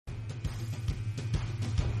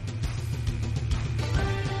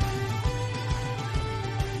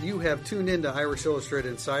have tuned in to Irish Illustrated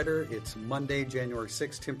Insider. It's Monday, January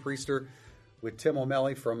 6th. Tim Priester with Tim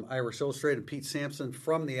O'Malley from Irish Illustrated and Pete Sampson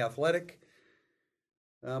from The Athletic.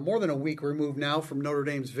 More than a week removed now from Notre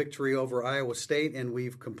Dame's victory over Iowa State, and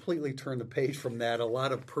we've completely turned the page from that. A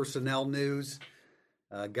lot of personnel news,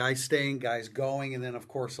 guys staying, guys going, and then, of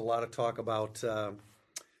course, a lot of talk about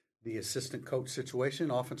the assistant coach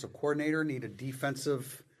situation. Offensive coordinator, need a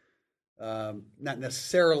defensive, not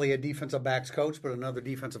necessarily a defensive backs coach, but another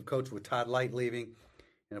defensive coach with Todd Light leaving.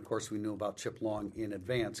 And, of course, we knew about Chip Long in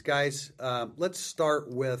advance. Guys, let's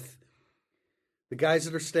start with the guys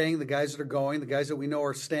that are staying, the guys that are going. The guys that we know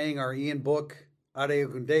are staying are Ian Book, Ade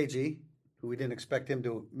Ogundeji, who we didn't expect him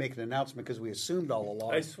to make an announcement because we assumed all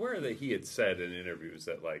along. I swear that he had said in interviews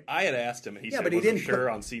that, like... I had asked him, and he said but he he wasn't didn't sure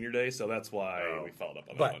on senior day, so that's why we followed up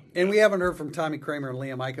on that one. And we haven't heard from Tommy Kramer and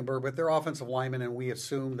Liam Eichenberg, but they're offensive linemen, and we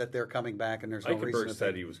assume that they're coming back, and there's no reason to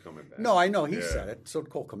said he was coming back. No, I know. He said it. So did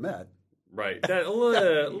Cole Kmet. Right. That a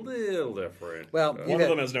little different. Well, one of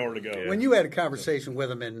them has nowhere to go. When you had a conversation with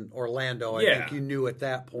him in Orlando, I think you knew at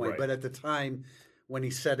that point. Right. But at the time, when he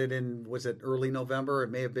said it in, was it early November?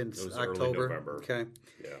 It may have been October. Early November. Okay.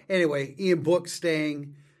 Yeah. Anyway, Ian Book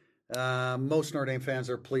staying. Most Notre Dame fans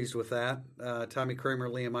are pleased with that. Tommy Kramer,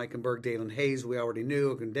 Liam Eichenberg, Dalen Hayes, we already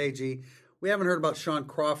knew. Ogundeji. We haven't heard about Sean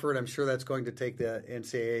Crawford. I'm sure that's going to take the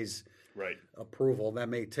NCAA's approval. That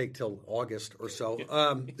may take till August or so.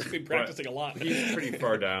 He's been practicing a lot. He's pretty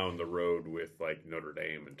far down the road with like Notre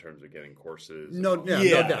Dame in terms of getting courses. No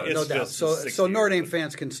doubt. So Notre Dame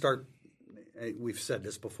fans can start. We've said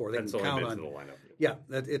this before. They can count on. The lineup. Yeah,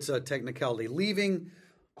 it's a technicality. Leaving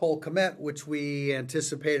Cole Kmet, which we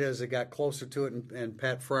anticipated as it got closer to it, and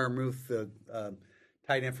Pat Freiermuth, the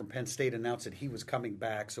tight end from Penn State, announced that he was coming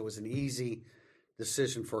back. So it was an easy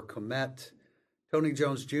decision for Kmet. Tony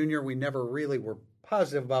Jones Jr., we never really were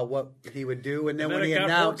positive about what he would do. And then when he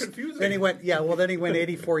announced, then he went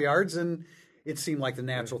 84 yards, and it seemed like the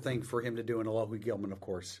natural thing for him to do. And Alohi Gilman, of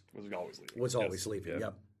course, was always leaving.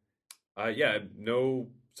 Yep. No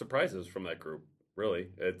surprises from that group, really.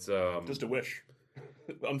 It's just a wish.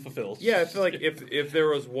 Unfulfilled. Yeah, I feel like if there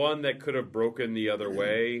was one that could have broken the other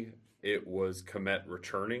way, it was Kmet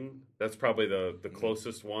returning. That's probably the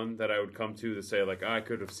closest one that I would come to say, like, I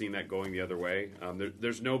could have seen that going the other way.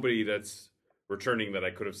 There's nobody that's returning that I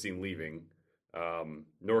could have seen leaving,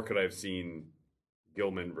 nor could I have seen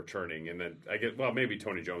Gilman returning. And then maybe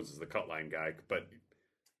Tony Jones is the cut line guy, but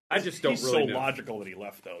I just don't really know. He's so logical that he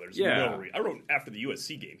left, though. There's no reason. I wrote after the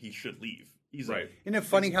USC game, he should leave. Isn't it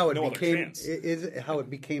funny how it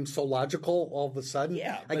became so logical all of a sudden?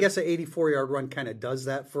 Yeah, I guess an 84-yard run kind of does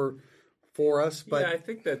that for us. But I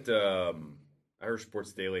think that Irish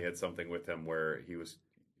Sports Daily had something with him where he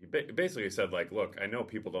basically said, like, look, I know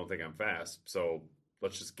people don't think I'm fast, so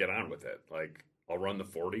let's just get on with it. Like, I'll run the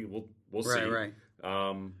 40. We'll see. Right.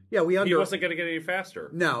 He wasn't going to get any faster.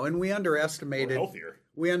 No, and we underestimated. Or healthier.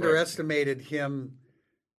 We underestimated him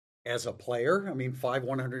as a player. I mean, 5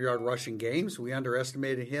 100-yard rushing games. We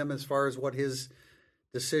underestimated him as far as what his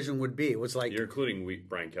decision would be. It was like you're including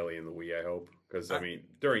Brian Kelly in the we, I hope, because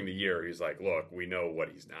during the year he's like, look, we know what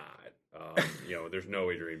he's not. There's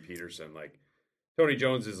no Adrian Peterson. Like Tony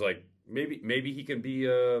Jones is like maybe he can be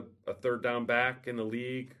a third down back in the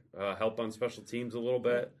league, help on special teams a little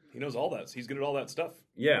bit. He knows all that. He's good at all that stuff.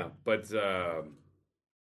 Yeah, but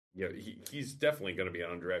he's definitely going to be an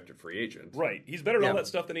undrafted free agent. Right. He's better at all that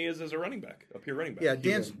stuff than he is as a running back, a pure running back.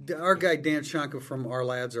 Yeah, our guy Dan Shanka from Our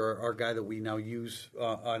Lads, or our guy that we now use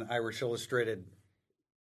on Irish Illustrated,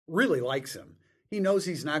 really likes him. He knows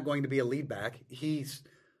he's not going to be a lead back. He's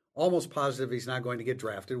almost positive he's not going to get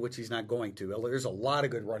drafted, which he's not going to. There's a lot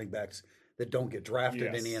of good running backs that don't get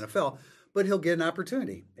drafted in the NFL, but he'll get an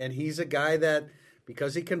opportunity. And he's a guy that,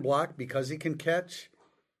 because he can block, because he can catch,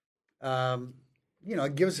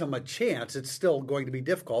 it gives him a chance. It's still going to be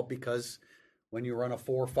difficult because when you run a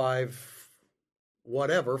 4.5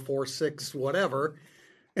 whatever, 4.6 whatever.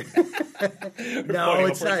 No,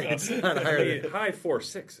 it's not. It's not higher. High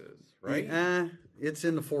 4.6s, right? It's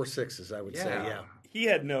in the 4.6s, I would say. Yeah. He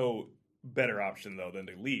had no better option though than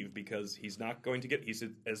to leave because he's not going to get. He's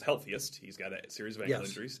as healthiest. He's got a series of ankle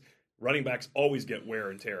injuries. Running backs always get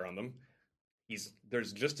wear and tear on them.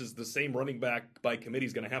 There's just as the same running back by committee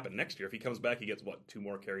is going to happen next year. If he comes back, he gets 2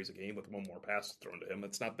 more carries a game with 1 more pass thrown to him.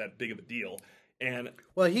 It's not that big of a deal. And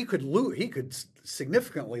he could lose. He could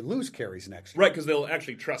significantly lose carries next year, right? Because they'll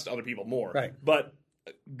actually trust other people more. Right. But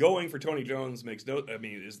going for Tony Jones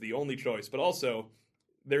is the only choice. But also,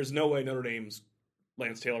 there's no way Notre Dame's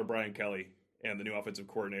Lance Taylor, Brian Kelly, and the new offensive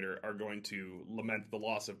coordinator are going to lament the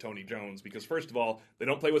loss of Tony Jones because, first of all, they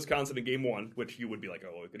don't play Wisconsin in game one, which you would be like,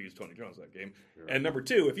 oh, we could use Tony Jones that game. Right. And number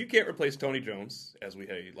two, if you can't replace Tony Jones, as we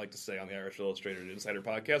like to say on the Irish Illustrated Insider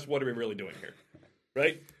podcast, what are we really doing here?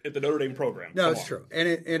 Right? At the Notre Dame program. No, it's true. And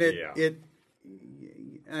it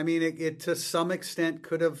to some extent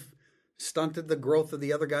could have stunted the growth of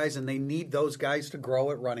the other guys, and they need those guys to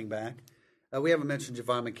grow at running back. We haven't mentioned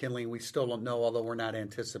Javon McKinley. We still don't know, although we're not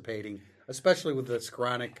anticipating, especially with the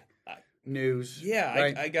Skowronek news. Yeah,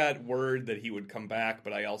 right? I got word that he would come back,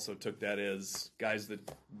 but I also took that as guys that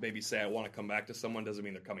maybe say I want to come back to someone doesn't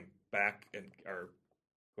mean they're coming back and are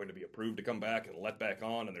going to be approved to come back and let back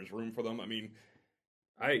on, and there's room for them. I mean,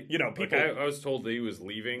 I was told that he was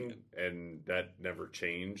leaving, and that never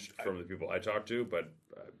changed from the people I talked to. But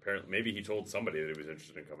apparently, maybe he told somebody that he was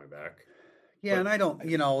interested in coming back. Yeah, and I don't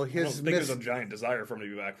think there's a giant desire for him to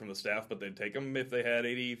be back from the staff, but they'd take him if they had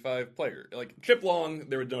 85 players. Like Chip Long,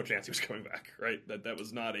 there was no chance he was coming back, right? That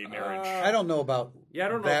was not a marriage. I don't know about I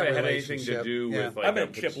don't know if it had anything to do with. I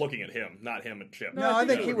meant Chip looking at him, not him at Chip. No, I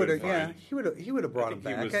think he would have. Yeah, he would have brought him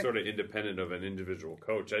back. He was sort of independent of an individual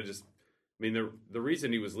coach. I mean, the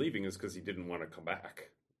reason he was leaving is because he didn't want to come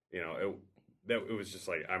back. You know, it was just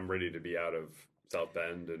like, I'm ready to be out of South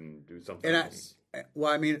Bend and do something else.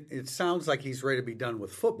 Well, I mean, it sounds like he's ready to be done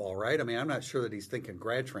with football, right? I mean, I'm not sure that he's thinking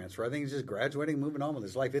grad transfer. I think he's just graduating, moving on with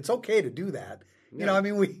his life. It's okay to do that. Yeah. You know, I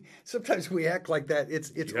mean, we sometimes act like that.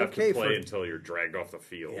 It's you have okay to play until you're dragged off the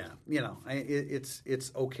field. Yeah, you know,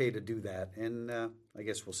 it's okay to do that, and I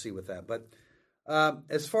guess we'll see with that. But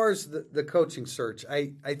as far as the coaching search,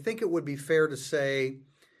 I think it would be fair to say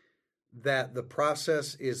that the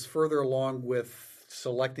process is further along with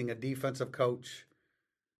selecting a defensive coach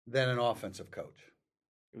than an offensive coach.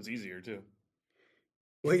 It was easier too.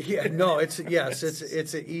 Well, yeah, no, it's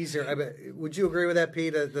easier. I mean, would you agree with that,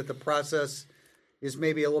 Pete? That the process is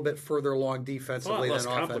maybe a little bit further along defensively than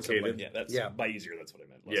offensively? By easier. That's what I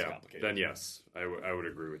meant. Less complicated. Then yes, I would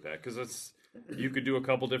agree with that because you could do a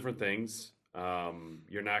couple different things.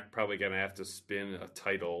 You're not probably going to have to spin a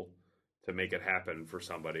title to make it happen for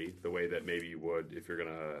somebody the way that maybe you would if you're going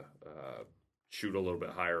to shoot a little bit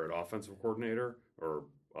higher at offensive coordinator or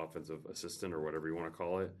offensive assistant or whatever you want to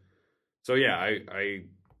call it. So yeah,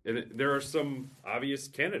 and there are some obvious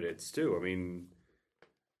candidates too. I mean,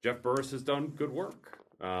 Jeff Burris has done good work.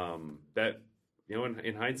 That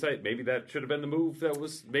in hindsight, maybe that should have been the move that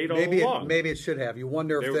was made all along. Maybe it should have. You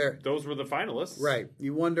wonder if those were the finalists, right?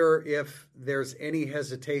 You wonder if there's any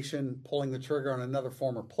hesitation pulling the trigger on another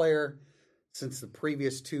former player since the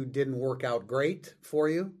previous two didn't work out great for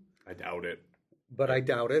you. I doubt it. But I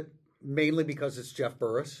doubt it, mainly because it's Jeff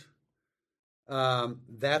Burris.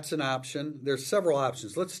 That's an option. There's several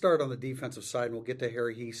options. Let's start on the defensive side, and we'll get to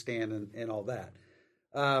Harry Hiestand and all that.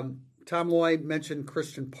 Tom Lloyd mentioned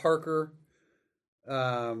Christian Parker,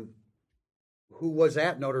 who was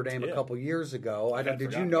at Notre Dame a couple years ago.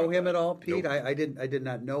 Did you know him at all, Pete? Nope. I did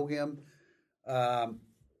not know him.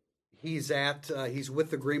 He's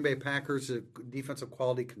with the Green Bay Packers, defensive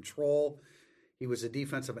quality control. He was a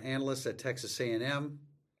defensive analyst at Texas A&M,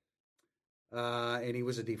 and he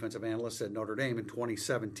was a defensive analyst at Notre Dame in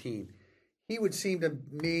 2017. He would seem to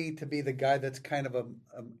me to be the guy that's kind of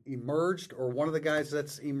emerged, or one of the guys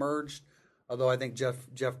that's emerged, although I think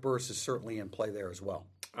Jeff Burris is certainly in play there as well.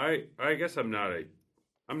 I guess I'm not in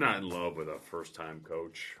love with a first-time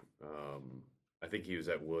coach. I think he was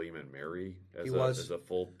at William & Mary as a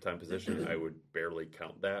full-time position. I would barely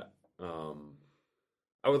count that.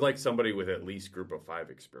 I would like somebody with at least Group of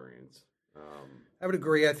Five experience. I would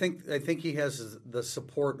agree. I think he has the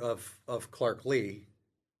support of Clark Lee.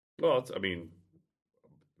 Well,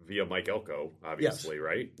 via Mike Elko, obviously, yes.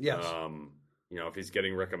 Right? Yes. If he's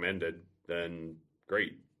getting recommended, then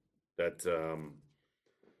great. That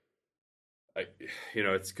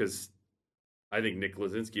it's because I think Nick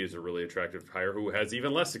Lazinski is a really attractive hire who has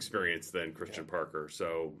even less experience than Christian Parker.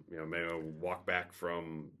 So, maybe I'll walk back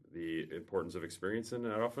from the importance of experience in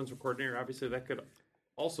an offensive coordinator. Obviously, that could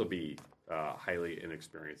also be a highly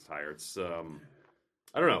inexperienced hire. It's,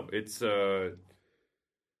 I don't know. It's the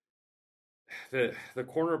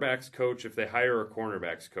cornerbacks coach. If they hire a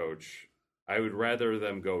cornerbacks coach, I would rather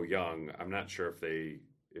them go young. I'm not sure if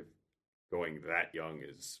going that young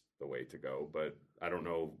is the way to go, but I don't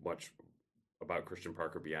know much about Christian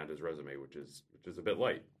Parker beyond his resume, which is a bit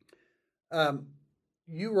light.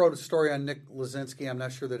 You wrote a story on Nick Lazinski. I'm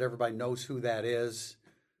not sure that everybody knows who that is.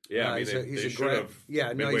 Yeah, they should have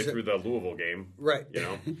midway through the Louisville game. Right.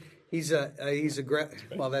 He's a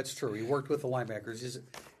well, that's true. He worked with the linebackers.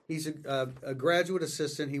 He's a graduate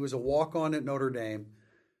assistant. He was a walk-on at Notre Dame.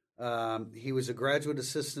 He was a graduate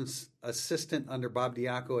assistant under Bob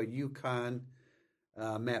Diaco at UConn.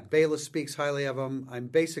 Matt Bayless speaks highly of him. I'm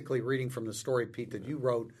basically reading from the story, Pete, that you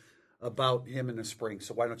wrote about him in the spring.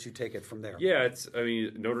 So why don't you take it from there? Yeah,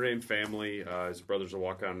 Notre Dame family. His brother's a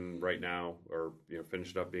walk-on right now, or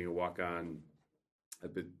finished up being a walk-on. I'm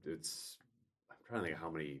trying to think of how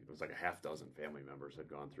many. It was like a half dozen family members had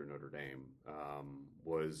gone through Notre Dame.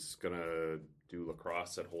 Was gonna do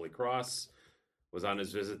lacrosse at Holy Cross. Was on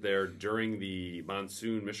his visit there during the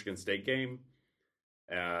monsoon Michigan State game.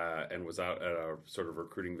 And was out at a sort of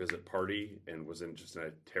recruiting visit party and was in just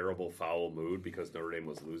a terrible foul mood because Notre Dame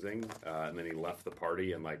was losing. And then he left the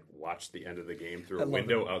party and watched the end of the game through a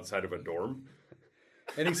window outside of a dorm.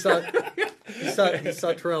 And he saw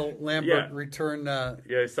Terrell Lambert return.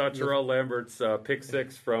 He saw Terrell Lambert's pick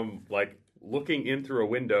six from looking in through a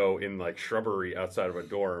window in shrubbery outside of a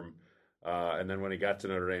dorm. And then when he got to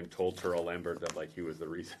Notre Dame, told Terrell Lambert that he was the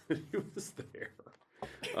reason he was there.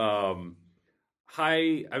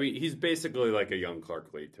 He's basically like a young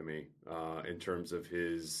Clark Lea to me in terms of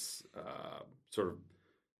his sort of,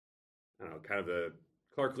 kind of the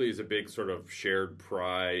Clark Lea is a big sort of shared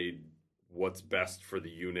pride, what's best for the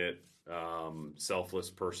unit, selfless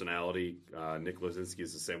personality. Nick Lozinski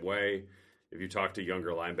is the same way. If you talk to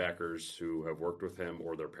younger linebackers who have worked with him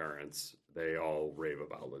or their parents, they all rave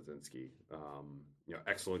about Lozinski.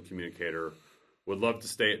 Excellent communicator. Would love to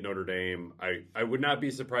stay at Notre Dame. I would not be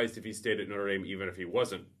surprised if he stayed at Notre Dame, even if he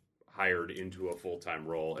wasn't hired into a full-time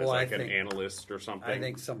role as an analyst or something. I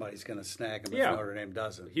think somebody's going to snag him if Notre Dame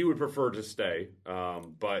doesn't. He would prefer to stay,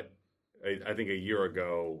 but I think a year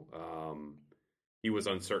ago he was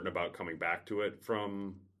uncertain about coming back to it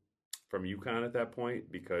from UConn at that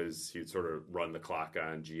point because he'd sort of run the clock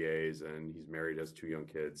on GAs and he's married, has 2 young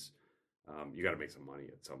kids. You got to make some money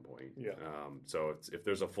at some point. Yeah. So if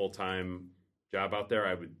there's a full-time job out there,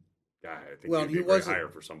 I think he'd be a great hire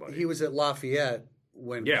for somebody. He was at Lafayette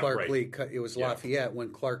when Clark Lea. It was Lafayette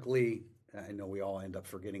when Clark Lea. I know we all end up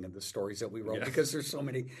forgetting of the stories that we wrote because there's so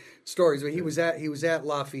many stories. But he was at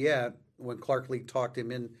Lafayette when Clark Lea talked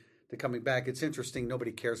him into coming back. It's interesting.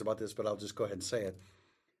 Nobody cares about this, but I'll just go ahead and say it.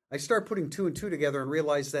 I started putting 2 and 2 together and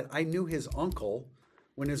realized that I knew his uncle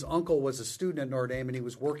when his uncle was a student at Notre Dame and he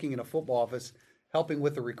was working in a football office helping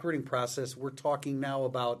with the recruiting process. We're talking now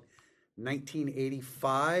about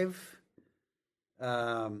 1985,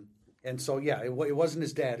 and so it wasn't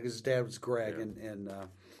his dad because his dad was Greg, and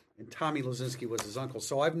Tommy Lozinski was his uncle.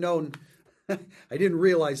 So I've known, I didn't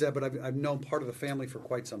realize that, but I've known part of the family for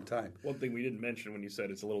quite some time. One thing we didn't mention when you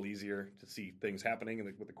said it's a little easier to see things happening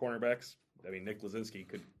with the cornerbacks. Nick Lozinski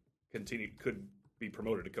could be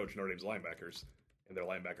promoted to coach Notre Dame's linebackers, and their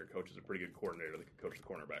linebacker coach is a pretty good coordinator that can coach the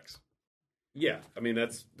cornerbacks. Yeah,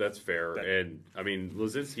 that's fair. And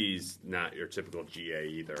Lozinski's not your typical GA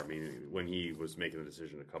either. When he was making the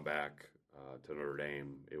decision to come back to Notre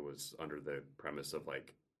Dame, it was under the premise of I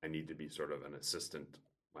need to be sort of an assistant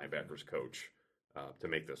linebackers coach to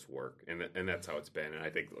make this work. And that's how it's been. And I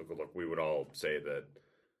think look, we would all say that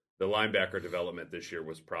the linebacker development this year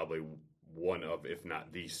was probably one of, if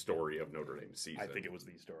not the story of Notre Dame's season. I think it was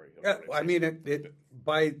the story. They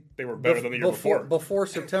were better than the year before. Before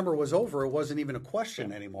September was over, it wasn't even a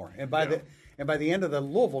question anymore. And by the end of the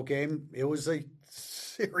Louisville game, it was a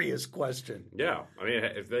serious question. Yeah,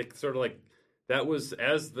 if they sort of that was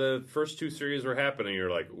as the first 2 series were happening, you're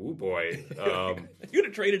like, ooh boy, you'd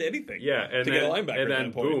have traded anything. Yeah, to get a linebacker. And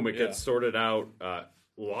then boom, it gets sorted out.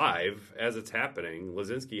 Live as it's happening.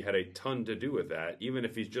 Lozinski had a ton to do with that. Even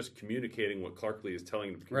if he's just communicating what Clark Lea is telling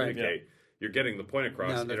him to communicate, you're getting the point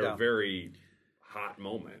across in a very hot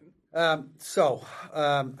moment. I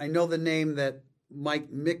know the name that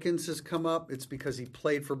Mike Mickens has come up. It's because he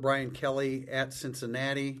played for Brian Kelly at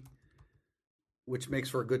Cincinnati, which makes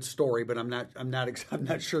for a good story. But I'm not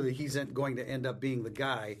sure that he's going to end up being the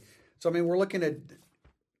guy. So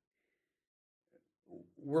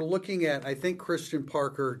we're looking at, I think, Christian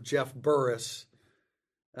Parker, Jeff Burris,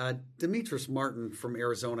 Demetrius Martin from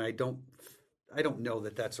Arizona. I don't know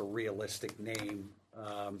that that's a realistic name,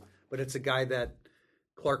 but it's a guy that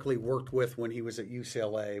Clark Lea worked with when he was at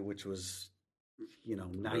UCLA, which was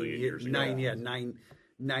 9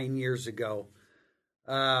 years ago.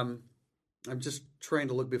 I'm just trying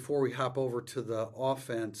to look before we hop over to the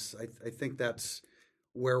offense. I think that's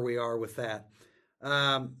where we are with that.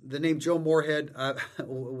 The name Joe Moorhead,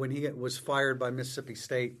 when he was fired by Mississippi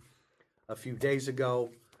State a few days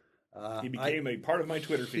ago, he became a part of my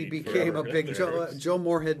Twitter feed. He became a big Joe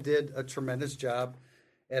Moorhead did a tremendous job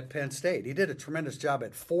at Penn State. He did a tremendous job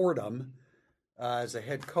at Fordham as a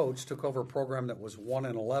head coach. Took over a program that was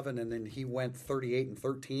 1-11, and then he went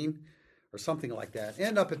 38-13 or something like that.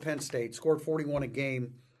 Ended up at Penn State, scored 41 a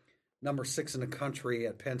game, number 6 in the country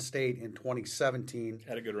at Penn State in 2017.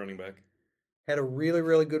 Had a good running back. Had a really,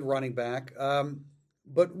 really good running back,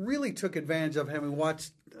 but really took advantage of having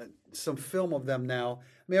watched some film of them now.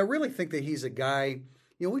 I mean, I really think that he's a guy,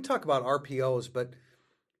 we talk about RPOs, but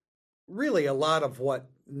really a lot of what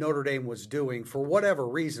Notre Dame was doing, for whatever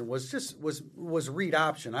reason, was read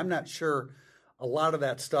option. I'm not sure a lot of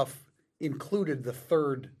that stuff included the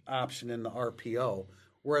third option in the RPO,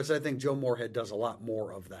 whereas I think Joe Moorhead does a lot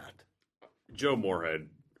more of that. Joe Moorhead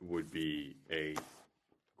would be a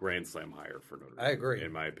Grand Slam hire for Notre Dame. I agree.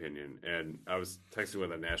 In my opinion. And I was texting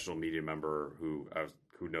with a national media member who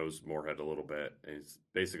knows Moorhead a little bit. And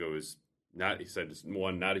he said,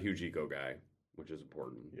 one, not a huge ego guy, which is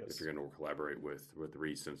important if you're going to collaborate with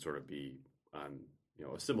Reese and sort of be on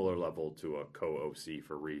a similar level to a co-OC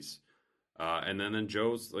for Reese. And then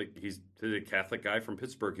Joe's he's the Catholic guy from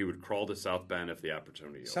Pittsburgh. He would crawl to South Bend if the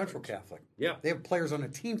opportunity Central opens. Catholic. Yeah. They have players on a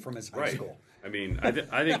team from his high school. I mean, I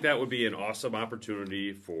think that would be an awesome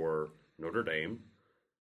opportunity for Notre Dame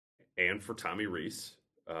and for Tommy Reese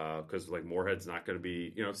because Moorhead's not going to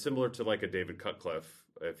be similar to a David Cutcliffe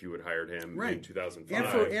if you would hired him in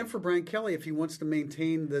 2005, and for Brian Kelly if he wants to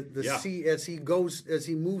maintain the C as he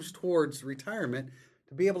moves towards retirement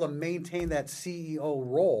to be able to maintain that CEO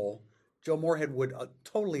role. Joe Moorhead would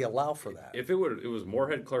totally allow for that. If it was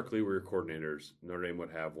Moorhead, Clark Lee were your coordinators, Notre Dame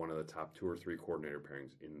would have one of the top 2 or 3 coordinator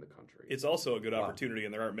pairings in the country. It's also a good opportunity,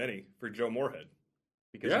 and there aren't many, for Joe Moorhead.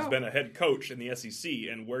 Because he's been a head coach in the SEC,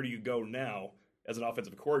 and where do you go now as an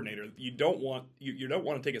offensive coordinator? You don't want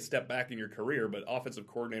to take a step back in your career, but offensive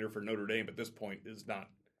coordinator for Notre Dame at this point is not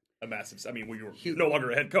a massive. I mean, you're no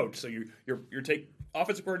longer a head coach, so you're take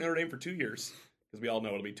offensive coordinator Notre Dame for 2 years, because we all know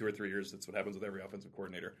it'll be 2 or 3 years. That's what happens with every offensive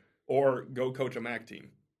coordinator. Or go coach a MAC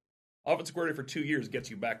team. Offensive coordinator for 2 years gets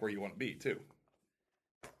you back where you want to be, too.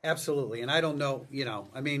 Absolutely. And I don't know,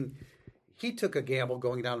 I mean, he took a gamble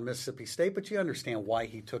going down to Mississippi State, but you understand why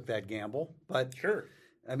he took that gamble. But sure.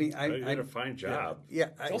 I mean, I had a fine job. Yeah.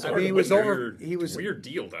 He was over. He was weird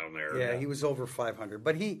deal down there. Yeah, he was over 500.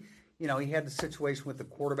 But he had the situation with the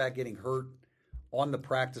quarterback getting hurt on the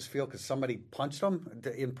practice field because somebody punched him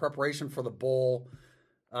in preparation for the bowl.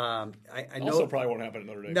 I know also probably won't happen at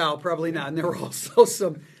Notre Dame. No, probably not. And there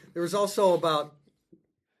was also about,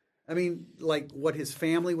 what his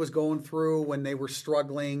family was going through when they were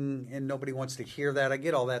struggling, and nobody wants to hear that. I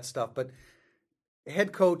get all that stuff, but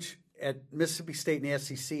head coach at Mississippi State and the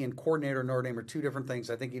SEC and coordinator at Notre Dame are 2 different things.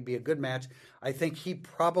 I think he'd be a good match. I think he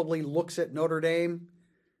probably looks at Notre Dame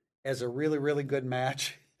as a really, really good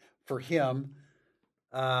match for him.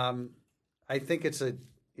 I think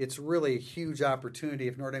it's really a huge opportunity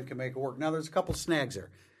if Notre Dame can make it work. Now, there's a couple snags there.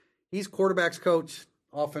 He's quarterback's coach,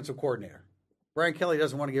 offensive coordinator. Brian Kelly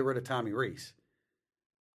doesn't want to get rid of Tommy Reese.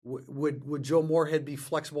 Would Joe Moorhead be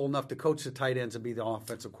flexible enough to coach the tight ends and be the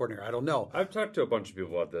offensive coordinator? I don't know. I've talked to a bunch of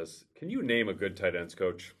people about this. Can you name a good tight ends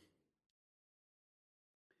coach?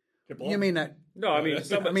 You mean that? No, I mean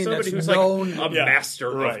somebody who's known, a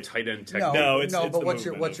master of tight end technique. But what's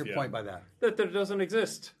your point by that? That it doesn't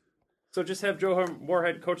exist. So just have Joe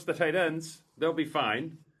Moorhead coach the tight ends; they'll be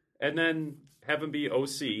fine, and then have him be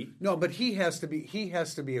OC. No, but he has to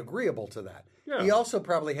be agreeable to that. Yeah. He also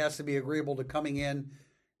probably has to be agreeable to coming in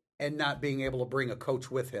and not being able to bring a coach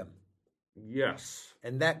with him. Yes,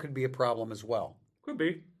 and that could be a problem as well. Could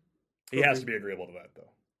be. He has to be agreeable to that, though.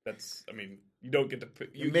 You don't get to pick.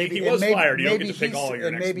 He was fired. You don't get to pick all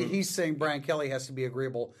your next moves. He's saying Brian Kelly has to be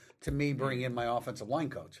agreeable to me bringing in my offensive line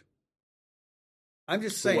coach. I'm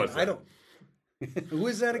just saying. I don't. Who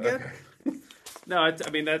is that again? No,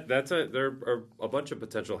 there are a bunch of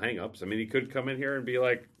potential hangups. I mean, he could come in here and be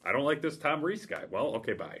like, "I don't like this Tom Reese guy." Well,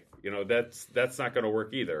 okay, bye. That's not going to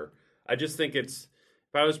work either. I just think if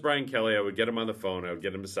I was Brian Kelly, I would get him on the phone. I would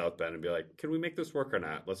get him to South Bend and be like, "Can we make this work or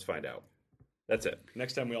not? Let's find out." That's it.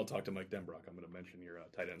 Next time we all talk to Mike Denbrock, I'm going to mention your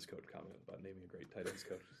tight ends coach comment about naming a great tight ends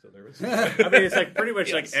coach. So there was. It's pretty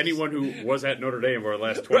much like anyone who was at Notre Dame for the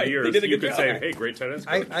last 20 years, you could say, "Hey, great tight ends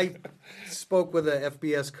coach." I spoke with a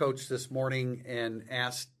FBS coach this morning and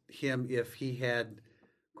asked him if he had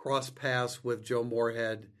crossed paths with Joe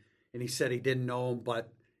Moorhead, and he said he didn't know him,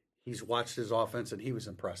 but he's watched his offense and he was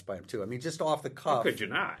impressed by him too. I mean, just off the cuff. How could you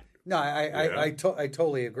not? No, I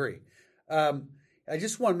totally agree. I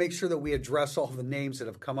just want to make sure that we address all the names that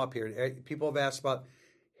have come up here. People have asked about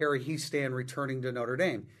Harry Hiestand returning to Notre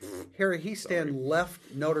Dame. Harry Hiestand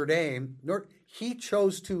left Notre Dame. He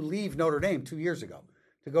chose to leave Notre Dame 2 years ago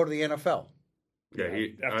to go to the NFL. Yeah,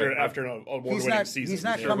 after an award-winning season. He's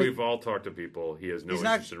not coming. We've all talked to people. He has no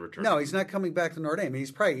interest in returning. No, he's not coming back to Notre Dame.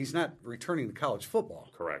 He's not returning to college football.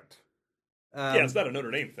 Correct. It's not a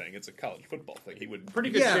Notre Dame thing. It's a college football thing. He would pretty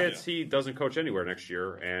good chance he doesn't coach anywhere next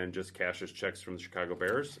year and just cashes checks from the Chicago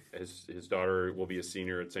Bears. His daughter will be a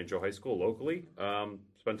senior at St. Joe High School locally.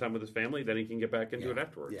 Spend time with his family, then he can get back into it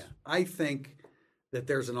afterwards. Yeah, I think that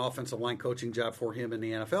there's an offensive line coaching job for him in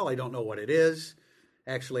the NFL. I don't know what it is.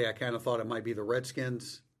 Actually, I kind of thought it might be the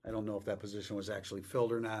Redskins. I don't know if that position was actually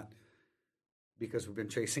filled or not because we've been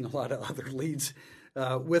chasing a lot of other leads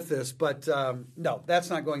with this. But no, that's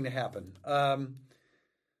not going to happen.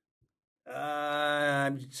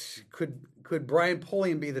 Could Brian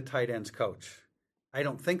Polian be the tight ends coach? I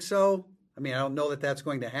don't think so. I mean, I don't know that that's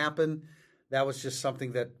going to happen. That was just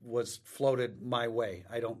something that was floated my way.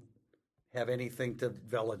 I don't have anything to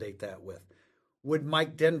validate that with. Would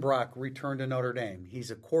Mike Denbrock return to Notre Dame?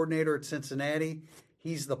 He's a coordinator at Cincinnati.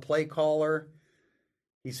 He's the play caller.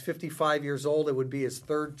 He's 55 years old. It would be his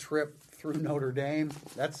third trip through Notre Dame.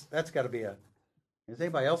 That's got to be a. Has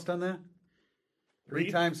anybody else done that?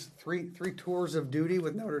 Three tours of duty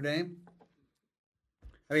with Notre Dame.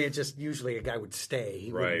 I mean, it's just usually a guy would stay.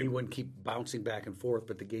 He wouldn't keep bouncing back and forth,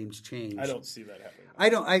 but the game's changed. I don't see that happening.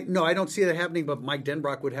 I don't see that happening, but Mike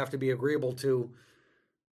Denbrock would have to be agreeable to,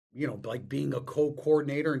 like being a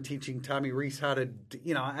co-coordinator and teaching Tommy Rees how to,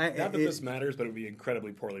 Not that this matters, but it would be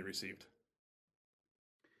incredibly poorly received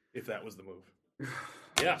if that was the move.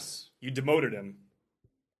 Yes. You demoted him.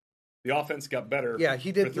 The offense got better. Yeah,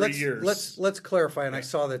 he did. For 3 years. Let's clarify. And I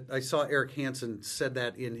saw Eric Hansen said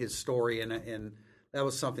that in his story, and that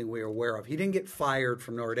was something we were aware of. He didn't get fired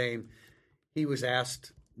from Notre Dame. He was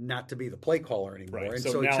asked not to be the play caller anymore. Right. And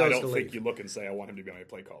so he now chose I to don't leave. think you look and say, I want him to be my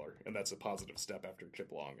play caller. And that's a positive step after Chip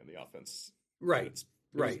Long and the offense. Right.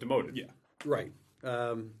 Right. Demoted. Yeah. Right.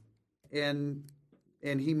 And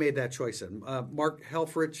he made that choice. Mark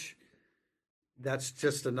Helfrich, that's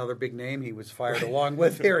just another big name. He was fired along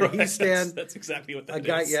with Harry Easton. That's exactly what that a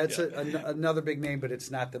guy, is. Yeah, it's another big name, but it's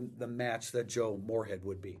not the match that Joe Moorhead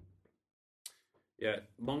would be. Yeah,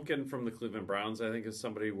 Monken from the Cleveland Browns, I think, is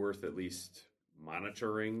somebody worth at least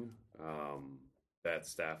monitoring. That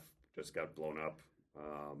staff just got blown up.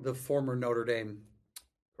 The former Notre Dame,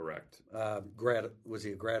 correct? Was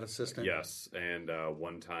he a grad assistant? Yes, and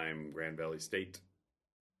one-time Grand Valley State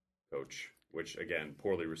coach, which again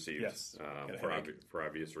poorly received for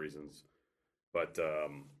obvious reasons. But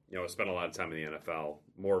I spent a lot of time in the NFL.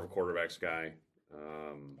 More of a quarterbacks guy.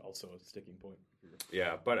 Also a sticking point.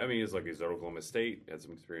 Yeah, but I mean, he's at Oklahoma State, had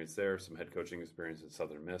some experience there, some head coaching experience at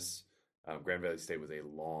Southern Miss. Grand Valley State was a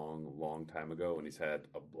long, long time ago, and he's had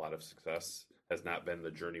a lot of success. Has not been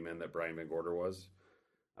the journeyman that Brian Van Gorder was.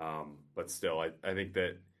 But still, I think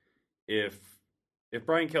that if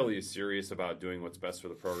Brian Kelly is serious about doing what's best for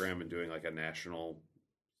the program and doing like a national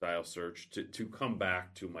style search to come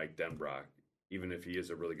back to Mike Denbrock, even if he is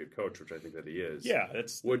a really good coach, which I think that he is,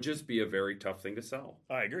 would just be a very tough thing to sell.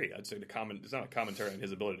 I agree. I'd say it's not a commentary on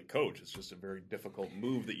his ability to coach. It's just a very difficult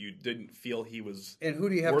move that you didn't feel he was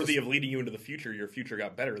worthy of leading you into the future. Your future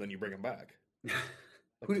got better, then you bring him back.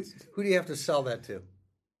 Who do you have to sell that to?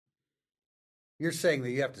 You're saying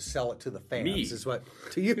that you have to sell it to the fans. Me. Is what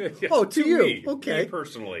to you? Yeah, to you. Me. Okay. Me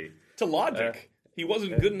personally. To logic. He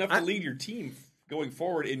wasn't good enough to lead your team going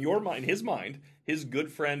forward. In your mind, his mind, his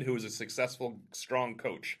good friend who was a successful, strong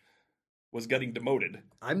coach was getting demoted.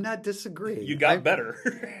 I'm not disagreeing. You got better.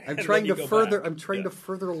 I'm trying to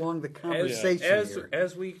further along the conversation here.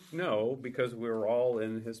 As we know, because we were all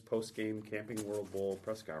in his post-game Camping World Bowl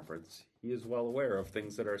press conference, he is well aware of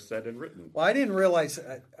things that are said and written. Well, I didn't realize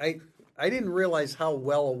I didn't realize how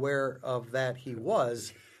well aware of that he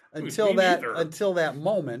was until that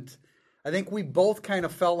moment. I think we both kind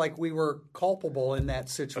of felt like we were culpable in that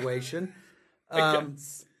situation.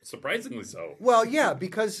 Surprisingly so. Well, yeah,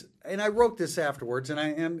 because and I wrote this afterwards, and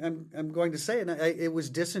I'm going to say it. It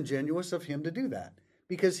was disingenuous of him to do that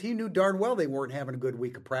because he knew darn well they weren't having a good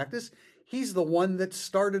week of practice. He's the one that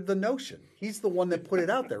started the notion. He's the one that put it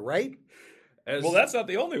out there, right? Well, that's not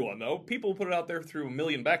the only one, though. People put it out there through a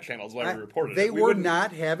million back channels while we reported it. They were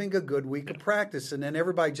not having a good week of practice, and then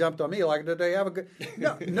everybody jumped on me like, did they have a good...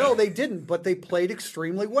 No, they didn't, but they played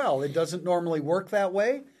extremely well. It doesn't normally work that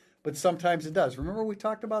way, but sometimes it does. Remember we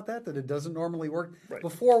talked about that it doesn't normally work? Right.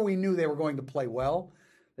 Before we knew they were going to play well,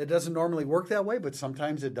 it doesn't normally work that way, but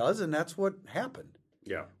sometimes it does, and that's what happened.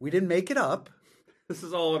 Yeah. We didn't make it up. This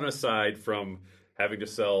is all an aside from having to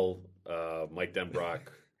sell Mike Denbrock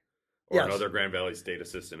or another Grand Valley State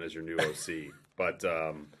assistant as your new OC. But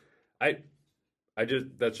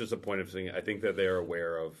that's just a point of saying I think that they are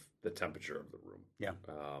aware of the temperature of the room. Yeah.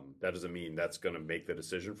 That doesn't mean that's going to make the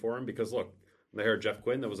decision for him because look, they hired Jeff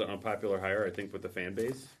Quinn. That was an unpopular hire, I think, with the fan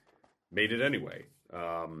base. Made it anyway.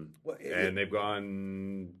 And they've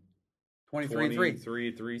gone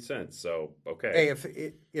 23 cents. So, okay.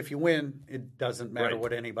 Hey, if you win, it doesn't matter Right.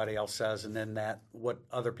 what anybody else says, and then what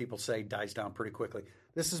other people say dies down pretty quickly.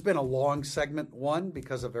 This has been a long segment 1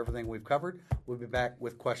 because of everything we've covered. We'll be back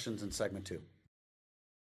with questions in segment 2.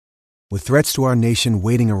 With threats to our nation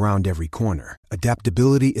waiting around every corner,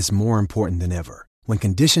 adaptability is more important than ever. When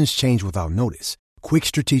conditions change without notice, quick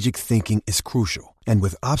strategic thinking is crucial. And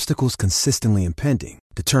with obstacles consistently impending,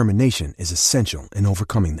 determination is essential in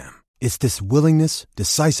overcoming them. It's this willingness,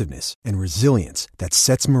 decisiveness, and resilience that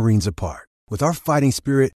sets Marines apart. With our fighting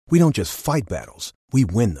spirit, we don't just fight battles, we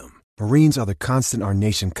win them. Marines are the constant our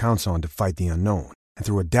nation counts on to fight the unknown. And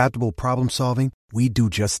through adaptable problem solving, we do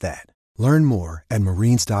just that. Learn more at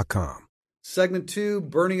marines.com. Segment 2,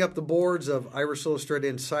 burning up the boards of Irish Illustrated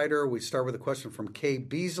Insider. We start with a question from Kay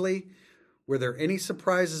Beasley. Were there any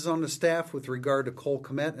surprises on the staff with regard to Cole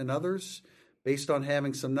Kmet and others? Based on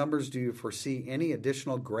having some numbers, do you foresee any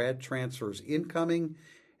additional grad transfers incoming?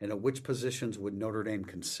 And at which positions would Notre Dame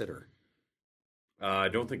consider? I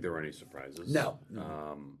don't think there were any surprises. No.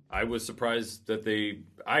 I was surprised that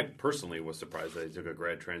I personally was surprised that they took a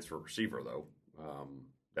grad transfer receiver, though.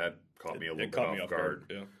 That caught me a little bit off guard.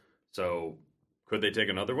 Yeah. So, could they take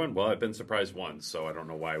another one? Well, I've been surprised once, so I don't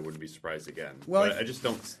know why I wouldn't be surprised again. Well, but I just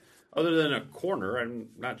don't. Other than a corner, I'm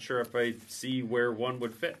not sure if I see where one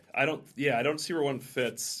would fit. I don't see where one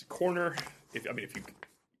fits. Corner,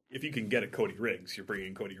 if you can get a Cody Riggs, you're bringing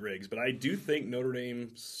in Cody Riggs. But I do think Notre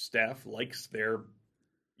Dame staff likes their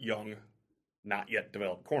young, not yet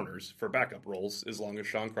developed corners for backup roles, as long as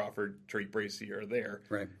Sean Crawford, Tariq Bracy are there.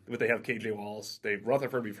 Right. But they have KJ Wallace.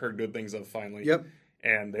 Rutherford, we've heard good things of finally. Yep.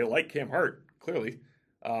 And they like Cam Hart, clearly.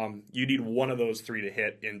 You need one of those three to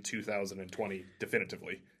hit in 2020,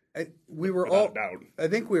 definitively. I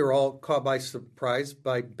think we were all caught by surprise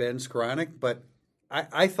by Ben Skoranek, but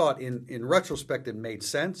I thought in retrospect it made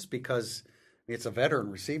sense because it's a veteran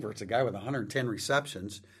receiver. It's a guy with 110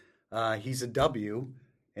 receptions. He's a W.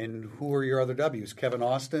 And who are your other W's? Kevin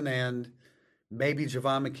Austin and maybe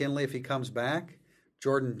Javon McKinley if he comes back.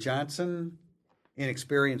 Jordan Johnson,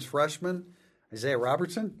 inexperienced freshman. Isaiah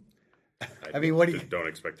Robertson. I mean, what do you don't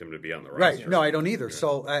expect him to be on the roster? Right? No, I don't either.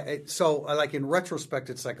 Yeah. So, like in retrospect,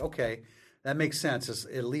 it's like okay, that makes sense.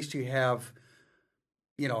 At least you have,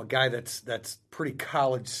 a guy that's pretty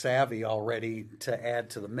college savvy already to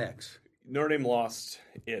add to the mix. Notre Dame lost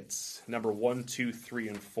its number 1, 2, 3,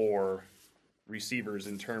 and 4 receivers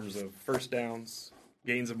in terms of first downs,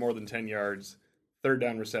 gains of more than 10 yards, third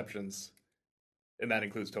down receptions, and that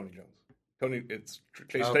includes Tony Jones. It's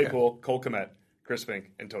Chase Claypool, Cole Kmet, Chris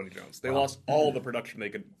Fink, and Tony Jones. They lost all the production they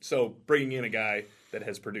could. So bringing in a guy that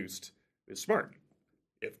has produced is smart.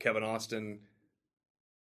 If Kevin Austin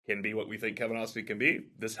can be what we think Kevin Austin can be,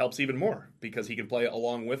 this helps even more because he can play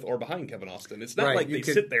along with or behind Kevin Austin. It's not like they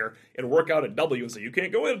sit there and work out a W and say, you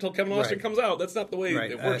can't go in until Kevin Austin comes out. That's not the way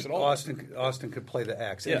it works at all. Austin could play the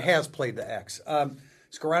X. It has played the X.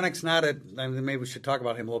 Skoranek's not maybe we should talk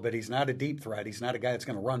about him a little bit. He's not a deep threat. He's not a guy that's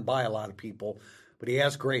going to run by a lot of people, but he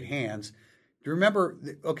has great hands. Do you remember?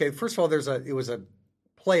 Okay, first of all, it was a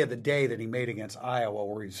play of the day that he made against Iowa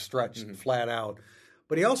where he stretched flat out.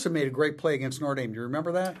 But he also made a great play against Notre Dame. Do you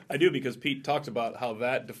remember that? I do because Pete talked about how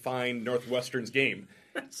that defined Northwestern's game.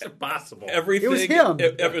 That's impossible. It was him.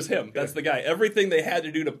 It was him. That's the guy. Everything they had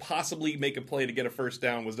to do to possibly make a play to get a first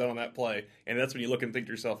down was done on that play. And that's when you look and think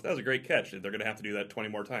to yourself, that was a great catch. They're going to have to do that 20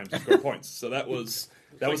 more times to score points. So that was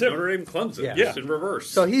him. Notre Dame Clemson, just in reverse.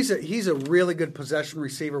 So he's a really good possession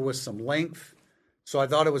receiver with some length. So I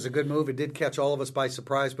thought it was a good move. It did catch all of us by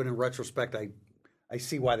surprise, but in retrospect, I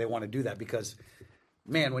see why they want to do that because –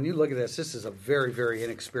 man, when you look at this is a very, very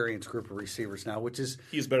inexperienced group of receivers now, which is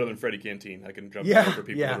he's better than Freddie Canteen. I can jump in for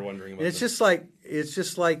people that are wondering about it's just like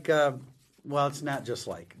well, it's not just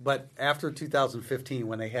like, but after 2015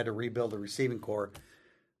 when they had to rebuild the receiving corps,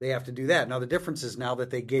 they have to do that. Now the difference is now that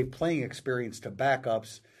they gave playing experience to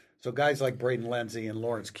backups, so guys like Braden Lenzy and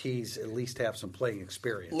Lawrence Keys at least have some playing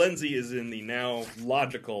experience. Lenzy is in the now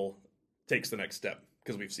logical takes the next step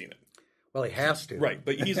because we've seen it. Well, he has to. Right,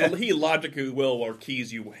 but he logically will, or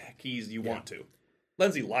keys you want to.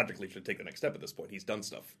 Lenzy logically should take the next step at this point. He's done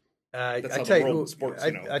stuff. That's how the world of sports,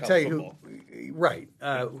 I tell you who, right.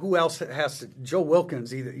 Who else has to? Joe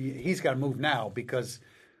Wilkins, he's got to move now because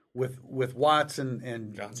with Watts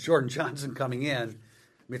and Jordan Johnson coming in,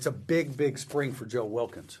 it's a big, big spring for Joe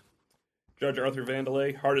Wilkins. Judge Arthur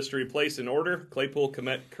Vandelay, hardest to replace in order, Claypool,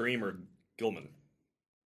 Kmet, Kareem, or Gilman?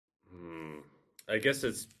 I guess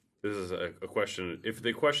this is a question. If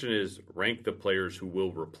the question is rank the players who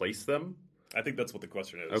will replace them, I think that's what the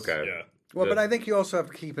question is. Okay. Yeah. Well, but I think you also have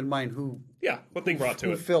to keep in mind What they brought to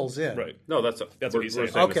who it. fills in. Right. No, that's what he's saying.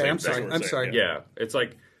 saying the Okay, same I'm thing. sorry. I'm sorry. Yeah, it's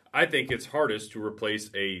like I think it's hardest to replace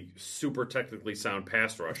a super technically sound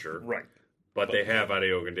pass rusher. Right. But they have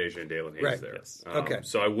Ade Ogundeji and Dalen Hayes Right. there. Yes. Okay.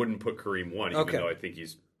 So I wouldn't put Kareem 1, even though I think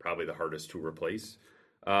he's probably the hardest to replace.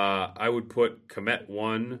 I would put Kmet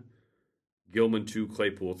 1, Gilman 2,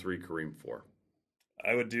 Claypool 3, Kareem 4.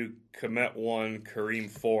 I would do Kmet 1, Kareem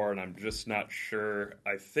 4, and I'm just not sure.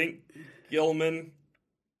 I think Gilman,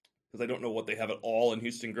 because I don't know what they have at all in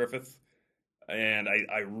Houston Griffith. And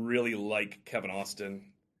I really like Kevin Austin.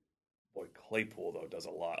 Boy, Claypool, though, does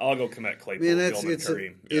a lot. I'll go Kmet, Claypool, Gilman,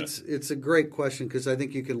 Kareem. It's a great question because I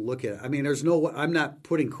think you can look at it. I mean, I'm not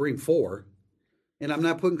putting Kareem 4, and I'm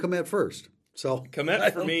not putting Kmet first. So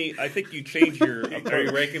Kmet, for me, I think you change your approach. Are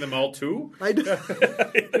you ranking them all 2? I do.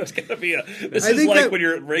 There's got to be This I is think like that- when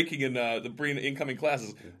you're ranking in the incoming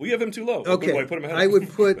classes. We have him too low. Okay, Good boy, put him ahead.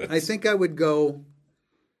 I think I would go.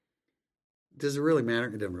 Does it really matter?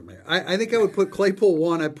 It doesn't really matter. I think I would put Claypool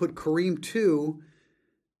 1. I'd put Kareem 2.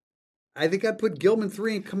 I think I'd put Gilman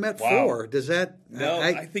 3 and Kmet 4. Does that? No,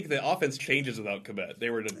 I think the offense changes without Kmet. They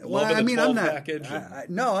were Well, loving the 12 I'm not. package.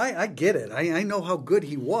 I get it. I know how good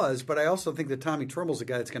he was, but I also think that Tommy Trimble's a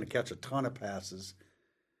guy that's going to catch a ton of passes.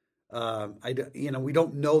 We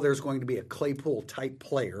don't know there's going to be a Claypool type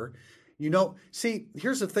player. See,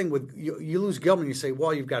 here's the thing with you lose Gilman, you say,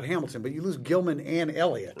 well, you've got Hamilton, but you lose Gilman and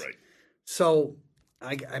Elliott. Right. So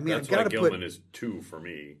I mean, That's I got why to Gilman put. is 2 for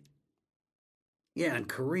me. Yeah, and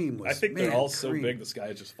Kareem was. I think they're all so big the sky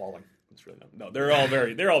is just falling. It's really no. They're all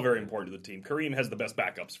very important to the team. Kareem has the best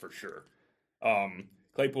backups for sure.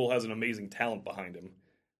 Claypool has an amazing talent behind him.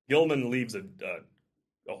 Gilman leaves a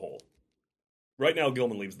hole. Right now,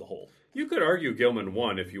 Gilman leaves the hole. You could argue Gilman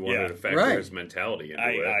 1 if you wanted to factor his mentality into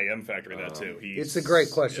it. I am factoring that too. It's a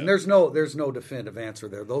great question. Yeah. There's no definitive answer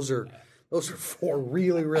there. Those are 4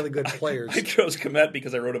 really, really good players. I chose Kmet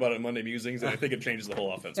because I wrote about it in Monday Musings, and I think it changes the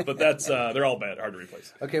whole offense. But that's they're all bad, hard to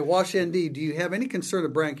replace. Okay, Wash ND, do you have any concern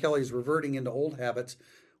that Brian Kelly is reverting into old habits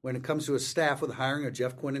when it comes to his staff with the hiring of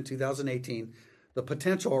Jeff Quinn in 2018, the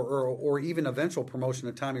potential or even eventual promotion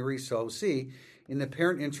of Tommy Rees to OC, in the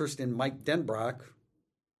apparent interest in Mike Denbrock,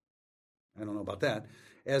 I don't know about that,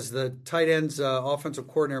 as the tight ends offensive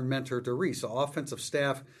coordinator mentor to Rees? The offensive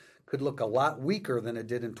staff could look a lot weaker than it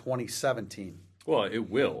did in 2017. Well, it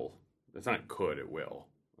will. It's not could, it will.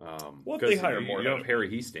 Well, if they hire more. You don't have Harry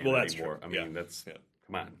Heaston anymore. True. I mean,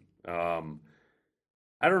 come on.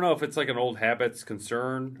 I don't know if it's like an old habits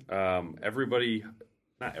concern. Everybody,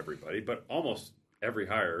 not everybody, but almost every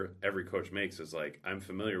hire every coach makes is like, I'm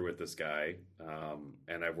familiar with this guy,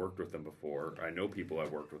 and I've worked with them before. I know people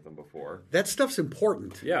I've worked with them before. That stuff's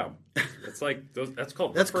important. Yeah, it's like that's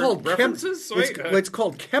called references. It's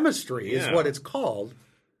called chemistry, is what it's called.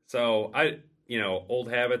 So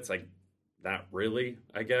old habits, like not really,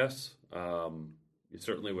 I guess. You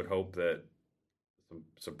certainly would hope that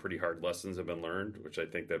some pretty hard lessons have been learned, which I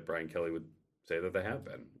think that Brian Kelly would say that they have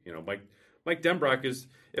been. Mike Denbrock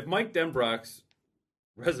if Mike Denbrock's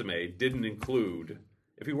resume didn't include,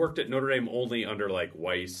 if he worked at Notre Dame only under like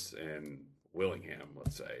Weiss and Willingham,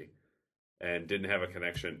 let's say, and didn't have a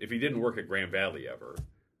connection, if he didn't work at Grand Valley ever,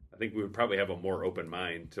 I think we would probably have a more open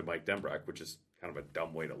mind to Mike Denbrock, which is kind of a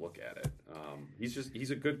dumb way to look at it.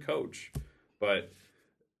 He's a good coach, but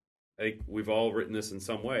I think we've all written this in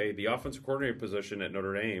some way. The offensive coordinator position at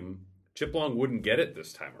Notre Dame, Chip Long wouldn't get it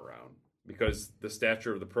this time around because the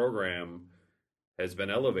stature of the program has been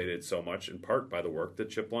elevated so much, in part by the work that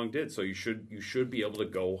Chip Long did. So you should be able to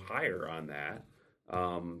go higher on that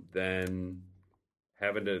than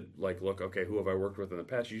having to look, okay, who have I worked with in the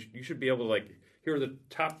past? You should be able to here are the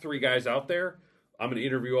top 3 guys out there. I'm going to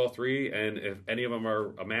interview all 3, and if any of them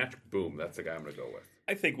are a match, boom, that's the guy I'm going to go with.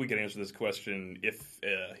 I think we can answer this question if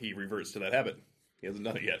he reverts to that habit. He hasn't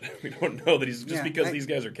done it yet. We don't know that he's just because these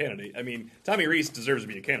guys are candidate. I mean, Tommy Rees deserves to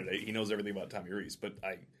be a candidate. He knows everything about Tommy Rees, but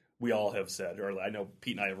we all have said, or I know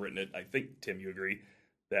Pete and I have written it, I think, Tim, you agree,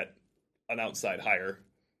 that an outside hire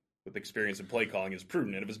with experience in play calling is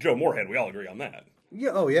prudent. And if it's Joe Moorhead, we all agree on that.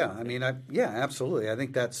 Yeah. Oh, yeah. I mean, absolutely. I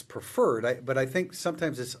think that's preferred. But I think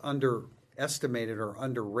sometimes it's underestimated or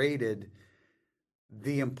underrated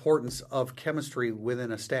the importance of chemistry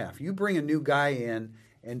within a staff. You bring a new guy in,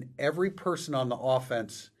 and every person on the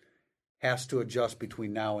offense has to adjust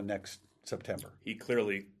between now and next September. He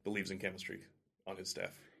clearly believes in chemistry on his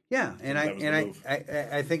staff. Yeah, and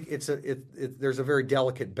I think there's a very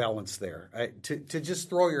delicate balance there. To just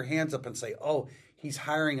throw your hands up and say, oh, he's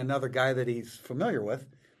hiring another guy that he's familiar with,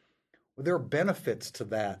 well, there are benefits to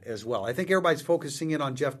that as well. I think everybody's focusing in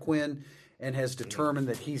on Jeff Quinn and has determined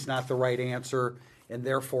that he's not the right answer, and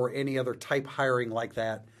therefore any other type hiring like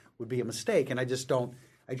that would be a mistake. And I just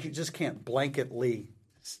can't blanketly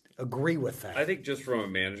agree with that. I think just from a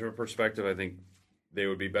management perspective, I think they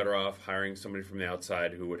would be better off hiring somebody from the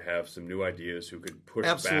outside who would have some new ideas, who could push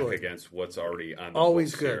back against what's already on the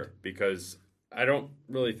Always books good. here. Because I don't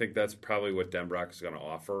really think that's probably what Denbrock is going to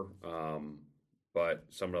offer. But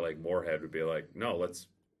somebody like Moorhead would be like, no,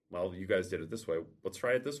 well, you guys did it this way. Let's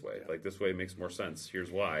try it this way. Like, this way makes more sense.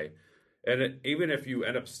 Here's why. And even if you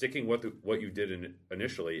end up sticking what you did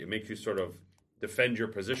initially, it makes you sort of defend your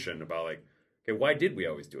position about, like, okay, why did we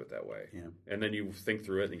always do it that way? Yeah. And then you think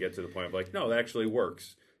through it and get to the point of, like, no, that actually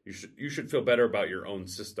works. You should feel better about your own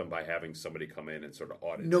system by having somebody come in and sort of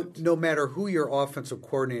audit it. No matter who your offensive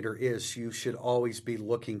coordinator is, you should always be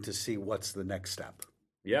looking to see what's the next step.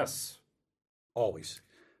 Yes. Always.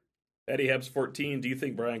 Eddie Hebs 14, do you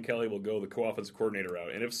think Brian Kelly will go the co-offensive coordinator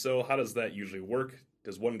route? And if so, how does that usually work?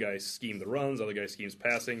 Does one guy scheme the runs, other guy schemes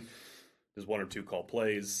passing? Does one or two call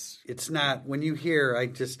plays? It's not, when you hear, I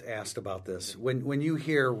just asked about this, when you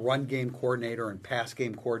hear run game coordinator and pass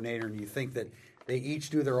game coordinator and you think that they each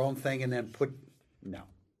do their own thing and then no.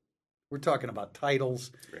 We're talking about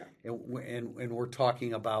titles, and we're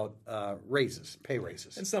talking about pay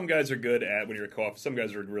raises. And some guys are good at, when you're a co-op, some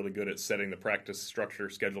guys are really good at setting the practice structure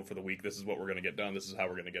schedule for the week. This is what we're going to get done. This is how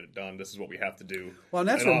we're going to get it done. This is what we have to do. Well, and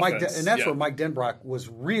that's where Mike Denbrock was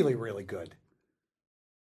really, really good.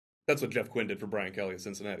 That's what Jeff Quinn did for Brian Kelly at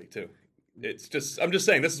Cincinnati too. I'm just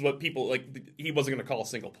saying, this is what people like. He wasn't going to call a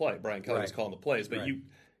single play. Brian Kelly was calling the plays, but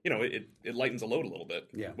it lightens the load a little bit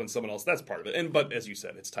when someone else. That's part of it. But as you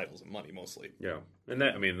said, it's titles and money mostly. Yeah, and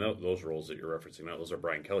those roles that you're referencing now, those are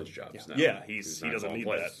Brian Kelly's jobs now. Yeah, he doesn't need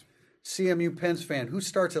that. CMU Pens fan, who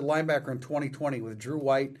starts at linebacker in 2020 with Drew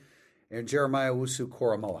White and Jeremiah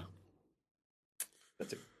Owusu-Koramoah?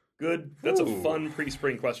 That's a fun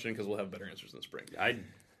pre-spring question because we'll have better answers in the spring.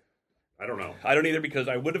 I don't know. I don't either, because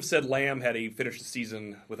I would have said Lamb had he finished the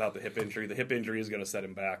season without the hip injury. The hip injury is going to set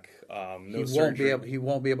him back. He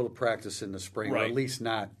won't be able to practice in the spring, or at least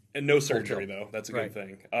not. And no surgery, though. That's a good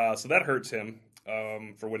thing. So that hurts him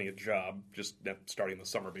for winning a job, just starting the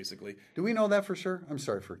summer, basically. Do we know that for sure? I'm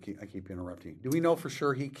sorry I keep interrupting. Do we know for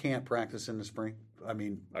sure he can't practice in the spring? I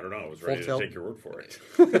mean, I don't know. I was ready to take your word for it.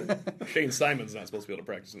 Shane Simon's not supposed to be able to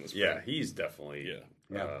practice in the spring. Yeah, he's definitely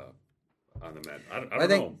on the med. I don't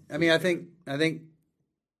know. I think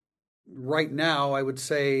right now I would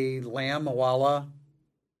say Lamb, Awala,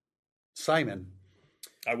 Simon.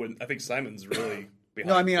 I think Simon's really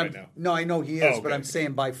behind right now. No, I know he is, but I'm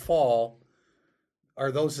saying by fall,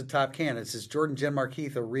 are those the top candidates? Is Jordan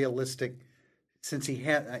Genmarkeith a realistic? Since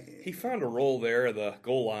he found a role there at the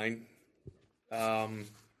goal line.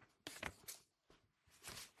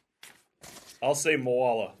 I'll say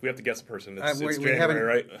Moala. We have to guess a person. It's January,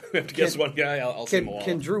 right? We have to guess one guy. I'll say Moala.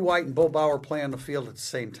 Can Drew White and Bo Bauer play on the field at the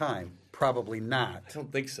same time? Probably not. I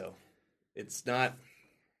don't think so. It's not.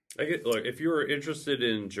 Look, if you were interested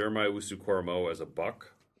in Jeremiah Owusu-Koramoah as a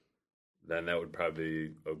Buck, then that would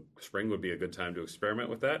probably spring would be a good time to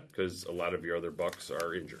experiment with that because a lot of your other Bucks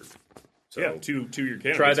are injured. So two-year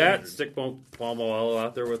candidates. Try that. Stick Paul Moala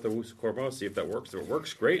out there with the Owusu-Koramoah. See if that works. If it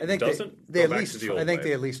works, great. If it doesn't, they at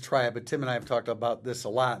least try it. But Tim and I have talked about this a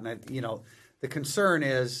lot, and the concern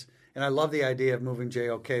is, and I love the idea of moving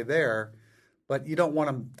JOK there, but you don't want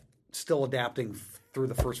him still adapting through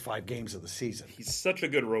the first 5 games of the season. He's such a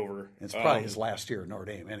good rover. It's probably his last year at Notre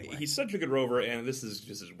Dame anyway. He's such a good rover, and this is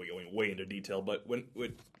going way into detail, but when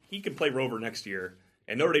he could play rover next year,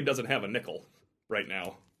 and Notre Dame doesn't have a nickel right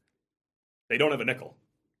now. They don't have a nickel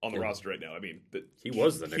on the roster right now. I mean, he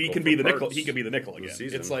was the nickel. He can be the nickel. He could be the nickel again.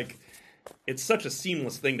 It's like it's such a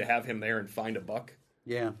seamless thing to have him there and find a Buck.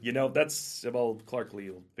 Yeah, that's Clark Lee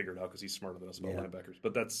will figure it out because he's smarter than us about linebackers.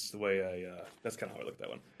 But that's the way that's kind of how I look at that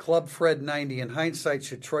one. Club Fred 90. In hindsight,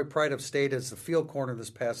 should Troy Pride have stayed as the field corner this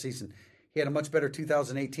past season? He had a much better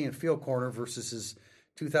 2018 at field corner versus his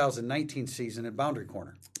 2019 season at boundary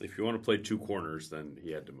corner. If you want to play 2 corners, then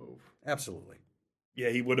he had to move. Absolutely. Yeah,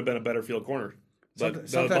 he would have been a better field corner. But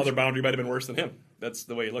the other boundary might have been worse than him. That's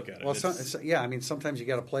the way you look at it. Well, sometimes you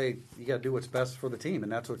got to play. You got to do what's best for the team, and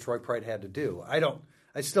that's what Troy Pride had to do.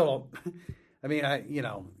 I still don't. I mean,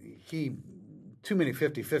 he too many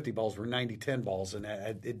 50-50 balls were 90-10 balls, and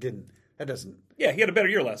it didn't. That doesn't. Yeah, he had a better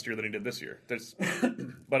year last year than he did this year.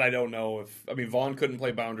 But I don't know if. I mean, Vaughn couldn't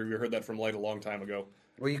play boundary. We heard that from Light a long time ago.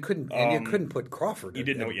 Well, you couldn't, and you couldn't put Crawford. You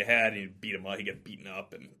didn't know what you had, and you beat him up. He got beaten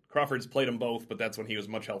up, and Crawford's played them both, but that's when he was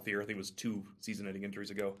much healthier. I think it was 2 season-ending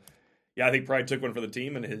injuries ago. Yeah, I think Pride took one for the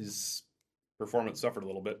team, and his performance suffered a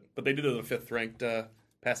little bit. But they did have the 5th-ranked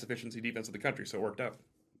pass efficiency defense of the country, so it worked out.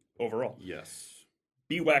 overall. Yes.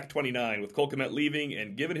 BWAC 29, with Cole Kmet leaving,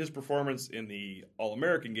 and given his performance in the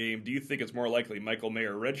All-American game, do you think it's more likely Michael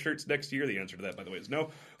Mayer redshirts next year? The answer to that, by the way, is no.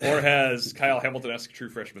 Or has Kyle Hamilton-esque true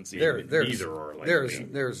freshman season?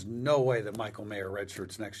 There's no way that Michael Mayer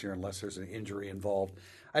redshirts next year unless there's an injury involved.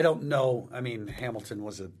 I don't know. I mean, Hamilton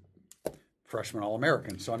was a freshman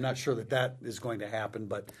All-American, so I'm not sure that is going to happen,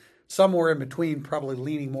 but somewhere in between, probably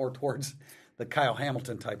leaning more towards the Kyle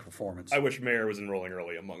Hamilton type performance. I wish Mayer was enrolling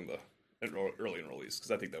early among the early enrollees,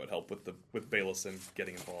 because I think that would help with Bayless and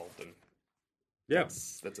getting involved. And yeah,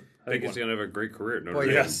 that's a big I think he's one. going to have a great career at Notre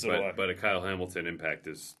Dame. Yes, but a Kyle Hamilton impact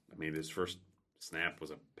is, I mean, his first snap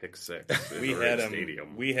was a pick six. We at had him.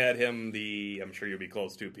 Stadium. We had him. I'm sure you'd be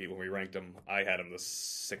close to, Pete. When we ranked him, I had him the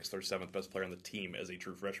 6th or 7th best player on the team as a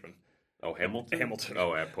true freshman. Oh, Hamilton. Hamilton.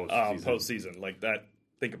 Oh, at postseason. Postseason, like that.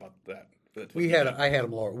 Think about that. I had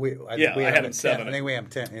him lower. I had him 7. I think we had him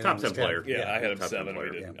 10. Top 10 player. Yeah, I had him top 7.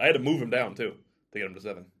 player. Yeah. I had to move him down too to get him to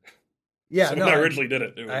 7. Yeah, so no, when I originally did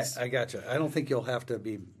it, was... I got you. I don't think you'll have to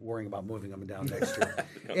be worrying about moving him down next year.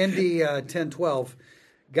 Indy 10-12.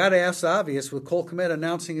 Got to ask the obvious. With Cole Kmet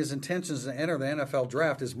announcing his intentions to enter the NFL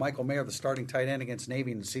draft, is Michael Mayer the starting tight end against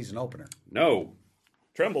Navy in the season opener? No.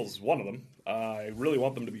 Tremble's one of them. I really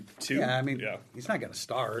want them to be 2. Yeah, I mean, he's not going to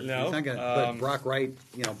start. No. He's not going to. But Brock Wright,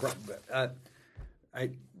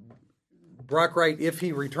 Brock Wright, if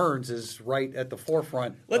he returns, is right at the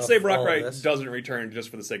forefront. Let's say Brock Wright doesn't return just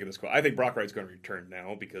for the sake of this quote. I think Brock Wright's going to return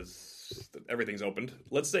now because everything's opened.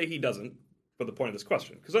 Let's say he doesn't for the point of this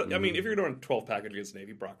question. Because, I mean, if you're doing a 12 package against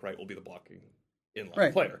Navy, Brock Wright will be the blocking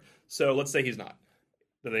inline player. So let's say he's not.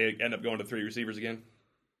 Do they end up going to 3 receivers again,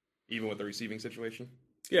 even with the receiving situation?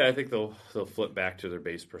 Yeah, I think they'll flip back to their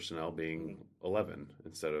base personnel being 11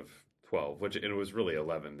 instead of 12, and it was really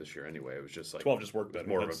 11 this year anyway. It was just like 12 just worked better.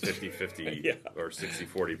 More of a 50-50 or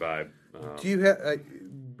 60-40 vibe. Do you have?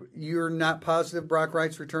 You're not positive Brock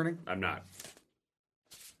Wright's returning? I'm not.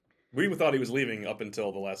 We thought he was leaving up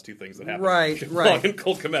until the last 2 things that happened. Right. And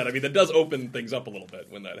Cole Kmet. I mean, that does open things up a little bit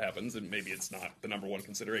when that happens, and maybe it's not the number one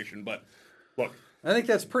consideration. But look, I think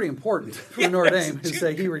that's pretty important for Notre Dame to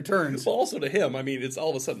say he returns. Well, also to him, I mean, it's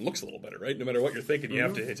all of a sudden looks a little better, right? No matter what you're thinking, you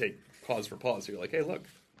have to take pause for pause. You're like, hey, look,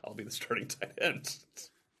 I'll be the starting tight end.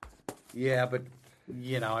 Yeah, but,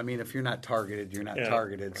 I mean, if you're not targeted, you're not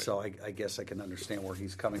targeted. Right. So I guess I can understand where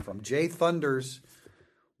he's coming from. Jay Thunders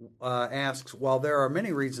asks, while there are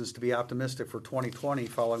many reasons to be optimistic for 2020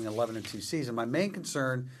 following an 11-2 season, my main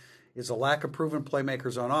concern is a lack of proven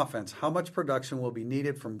playmakers on offense. How much production will be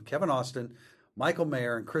needed from Kevin Austin, Michael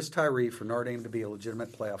Mayer, and Chris Tyree for Notre Dame to be a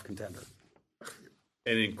legitimate playoff contender?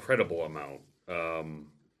 An incredible amount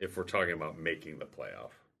if we're talking about making the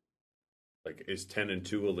playoff. Like, is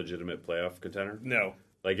 10-2 a legitimate playoff contender? No.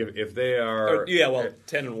 Like, if they are...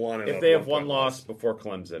 10-1. If they have one loss before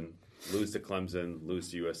Clemson, lose to Clemson, lose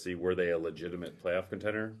to USC, were they a legitimate playoff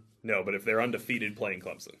contender? No, but if they're undefeated playing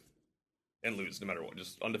Clemson and lose no matter what,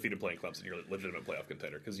 just undefeated playing Clemson, you're a legitimate playoff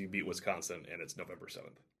contender because you beat Wisconsin and it's November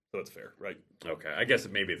 7th. So that's fair, right? Okay. I guess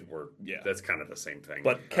that's kind of the same thing.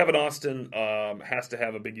 But Kevin Austin has to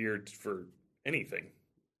have a big year for anything.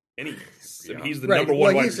 I mean, he's the number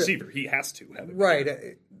one wide receiver. He has to have it.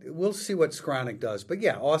 Right. We'll see what Skronik does. But,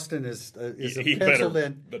 yeah, Austin is penciled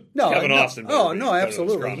in. Kevin Austin. No,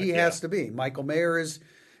 absolutely. He has to be. Michael Mayer is,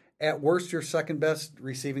 at worst, your second-best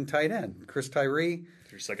receiving tight end. Chris Tyree.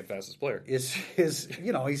 Your second fastest player. Is he's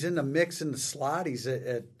in the mix in the slot. He's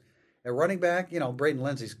at running back. Braden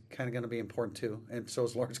Lindsey's kind of going to be important, too, and so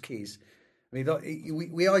is Lawrence Keys. I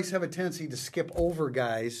mean, we always have a tendency to skip over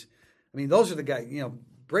guys. I mean, those are the guys,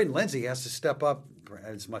 Braden Lindsey has to step up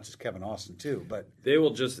as much as Kevin Austin too, but they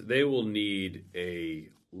will need a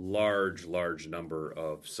large number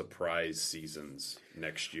of surprise seasons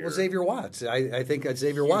next year. Well, Xavier Watts, I think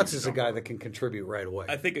Xavier Watts is a guy that can contribute right away.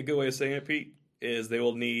 I think a good way of saying it, Pete, is they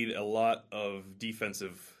will need a lot of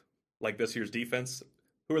defensive, like this year's defense.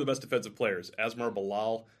 Who are the best defensive players? Asmar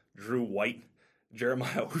Bilal, Drew White,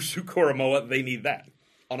 Jeremiah Usu-Koramoah. They need that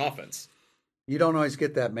on offense. You don't always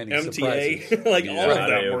get that many surprises. MTA, all of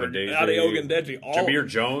them were Adeogundeji. Jameer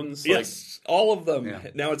Jones. Yes, all of them. Yeah.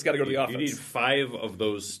 Now it's got to go to the offense. You need 5 of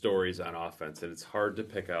those stories on offense, and it's hard to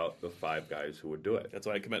pick out the 5 guys who would do it. That's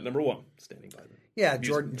why I commit number 1, standing by them. Yeah,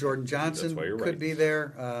 Jordan Johnson could be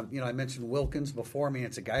there. I mentioned Wilkins before. I mean,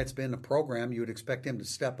 it's a guy that's been in the program. You would expect him to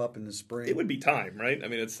step up in the spring. It would be time, right? I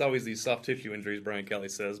mean, it's always these soft tissue injuries, Brian Kelly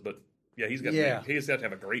says, but... Yeah, he's got to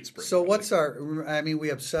have a great spring. So we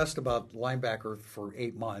obsessed about linebacker for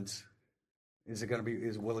 8 months. Is it going to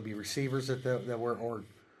be? Will it be receivers that were or?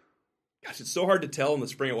 Gosh, it's so hard to tell in the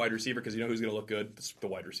spring at wide receiver because you know who's going to look good. The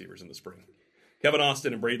wide receivers in the spring. Kevin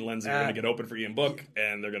Austin and Braden Lindsey are going to get open for Ian Book,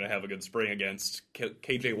 and they're going to have a good spring against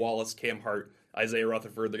KJ Wallace, Cam Hart, Isaiah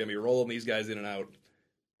Rutherford. They're going to be rolling these guys in and out,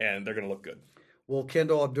 and they're going to look good. Well,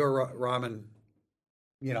 Kendall Abdur-Rahman,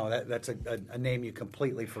 that's a name you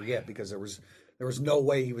completely forget because there was no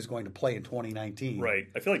way he was going to play in 2019. Right.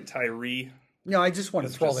 I feel like Tyree. No, I just want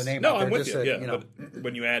to throw the name out there. No, I'm with you. But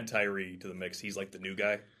when you add Tyree to the mix, he's like the new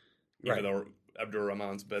guy. Even though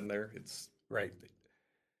Abdur-Rahman's been there, it's right.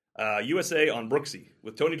 USA on Brooksy.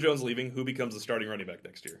 With Tony Jones leaving, who becomes the starting running back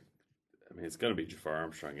next year? I mean, it's going to be Jafar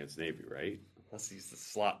Armstrong against Navy, right? Unless he's the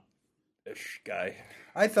slot-ish guy.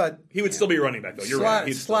 I thought he would still be running back, though. You're right.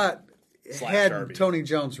 He'd slot had Sharpie. Tony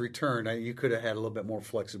Jones returned, you could have had a little bit more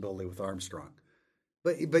flexibility with Armstrong.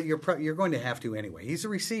 But you're going to have to anyway. He's a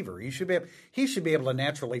receiver. He should be able to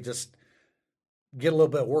naturally just get a little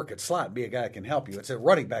bit of work at slot and be a guy that can help you. It's a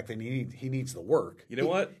running back that he needs the work. You know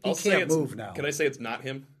what? He can't move now. Can I say it's not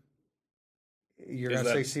him? You're going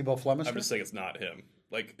to say Sebo Flemister? I'm just saying it's not him.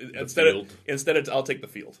 Like instead, I'll take the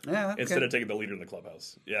field. Yeah, okay. Instead of taking the leader in the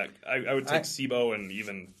clubhouse. Yeah, I would take Sebo and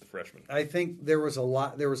even the freshman. I think there was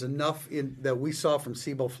enough that we saw from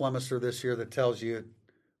Sebo Flemister this year that tells you,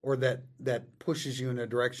 or that pushes you in a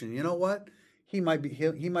direction. You know what? He might be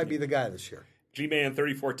the guy this year. G-Man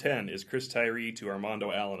 3410, is Chris Tyree to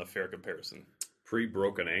Armando Allen a fair comparison?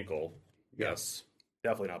 Pre-broken ankle, yes.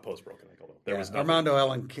 Definitely not post-broken ankle, though. Armando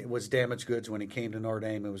Allen was damaged goods when he came to Notre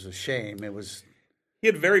Dame. It was a shame. He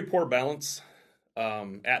had very poor balance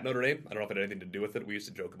at Notre Dame. I don't know if it had anything to do with it. We used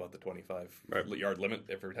to joke about the 25-yard limit.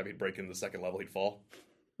 Every time he'd break into the second level, he'd fall.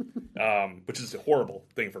 Which is a horrible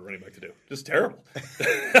thing for a running back to do. Just terrible.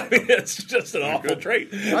 I mean, it's just an awful trait.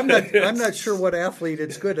 I'm not sure what athlete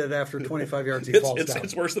it's good at after 25 yards he falls down.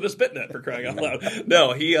 It's worse than a spit net, for crying out loud.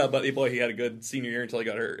 No, he had a good senior year until he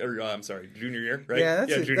got hurt. Junior year, right? Yeah,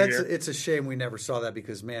 junior year. It's a shame we never saw that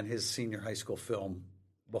because, man, his senior high school film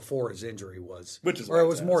before his injury it was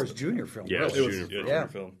more his junior film. Yeah, really. it was junior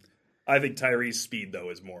film. I think Tyree's speed though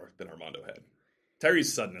is more than Armando had.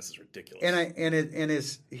 Tyree's suddenness is ridiculous,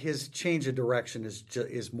 and his change of direction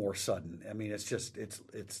is more sudden. I mean,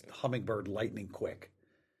 it's hummingbird lightning quick.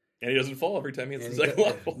 And he doesn't fall every time he hits the second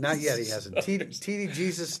level. Not yet, he hasn't. TD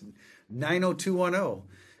Jesus 90210.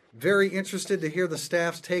 Very interested to hear the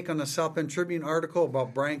staff's take on the South Bend Tribune article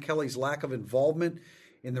about Brian Kelly's lack of involvement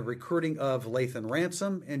in the recruiting of Lathan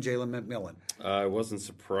Ransom and Jalen McMillan. I wasn't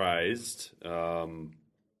surprised, and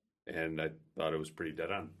I thought it was pretty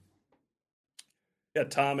dead on. Yeah,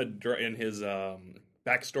 Tom had in his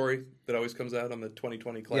backstory that always comes out on the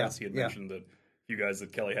 2020 class, he had mentioned that a few guys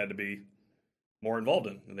that Kelly had to be more involved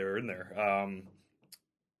in, and they were in there. Jalen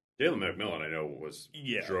McMillan, I know,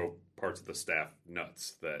 drove parts of the staff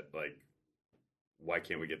nuts that, like, why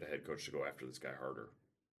can't we get the head coach to go after this guy harder?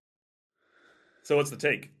 So what's the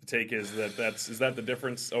take? The take is is that the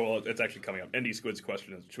difference? Oh, well, it's actually coming up. Andy Squid's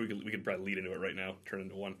question is, we could probably lead into it right now, turn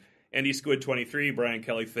into one. Andy Squid 23, Brian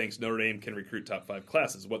Kelly thinks Notre Dame can recruit top 5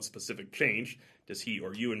 classes. What specific change does he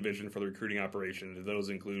or you envision for the recruiting operation? Do those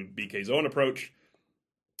include BK's own approach?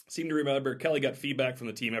 Seem to remember Kelly got feedback from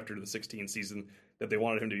the team after the 2016 season that they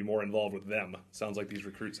wanted him to be more involved with them. Sounds like these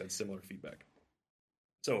recruits had similar feedback.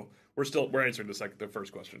 So we're answering the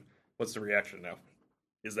first question. What's the reaction now?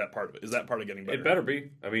 Is that part of it? Is that part of getting better? It better be.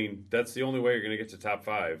 I mean, that's the only way you're going to get to top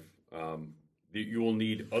 5. You will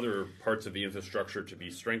need other parts of the infrastructure to be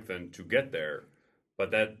strengthened to get there,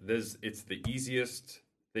 but it's the easiest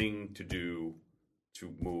thing to do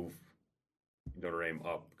to move Notre Dame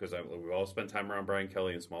up because we've all spent time around Brian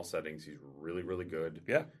Kelly in small settings. He's really, really good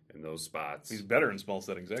in those spots. He's better in small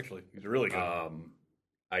settings, actually. He's really good.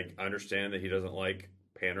 I understand that he doesn't like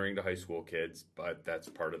pandering to high school kids, but that's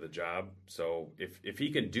part of the job. So if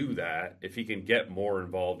he can do that, if he can get more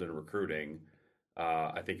involved in recruiting,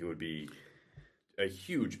 I think it would be a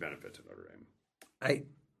huge benefit to Notre Dame.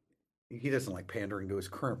 He doesn't like pandering to his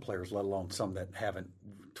current players, let alone some that haven't.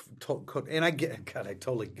 And I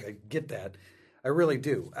totally get that. I really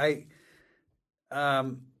do. I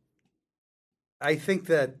think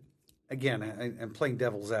that, again, I'm playing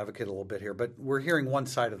devil's advocate a little bit here, but we're hearing one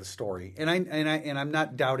side of the story, and I'm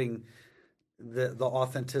not doubting the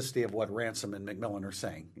authenticity of what Ransom and McMillan are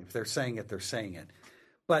saying. If they're saying it, they're saying it.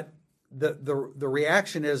 But the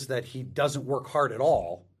reaction is that he doesn't work hard at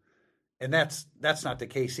all, and that's not the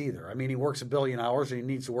case either. I mean, he works 1 billion hours, and he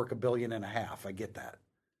needs to work 1.5 billion. I get that.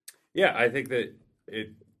 Yeah, I think that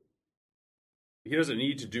he doesn't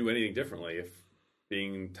need to do anything differently if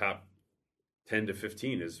being top 10 to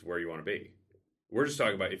 15 is where you want to be. We're just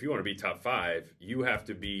talking about if you want to be top 5, you have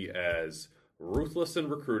to be as ruthless in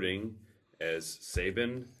recruiting as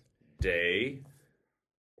Saban, Day,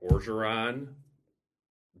 Orgeron,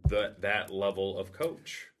 that level of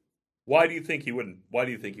coach. Why do you think he wouldn't? Why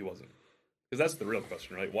do you think he wasn't? Because that's the real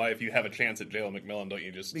question, right? Why, if you have a chance at Jalen McMillan, don't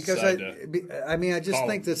you just decide to I just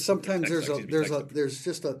think that sometimes there's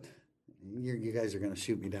just a. You guys are going to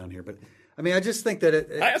shoot me down here, but I mean, I just think that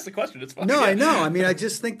I asked the question. It's fine. No, I know. I mean, I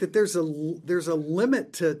just think that there's a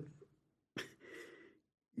limit to.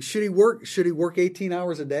 Should he work 18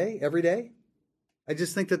 hours a day every day? I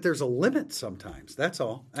just think that there's a limit sometimes. That's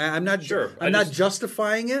all. I'm not sure. I'm not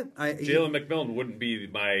justifying it. Jalen McMillan wouldn't be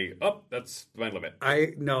that's my limit.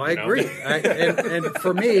 I agree. And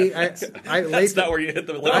for me, that's not where you hit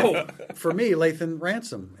the limit. No, for me, Lathan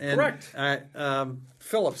Ransom and correct.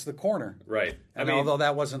 Phillips, the corner. Right. Although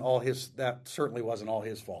that certainly wasn't all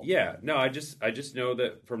his fault. Yeah. No, I just know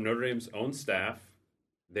that from Notre Dame's own staff,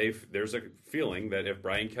 there's a feeling that if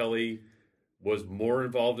Brian Kelly was more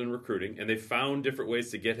involved in recruiting, and they found different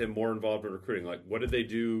ways to get him more involved in recruiting. Like, what did they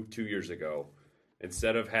do 2 years ago?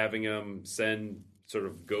 Instead of having him send sort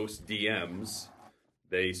of ghost DMs,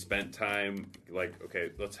 they spent time like,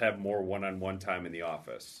 okay, let's have more one-on-one time in the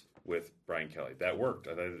office with Brian Kelly. That worked.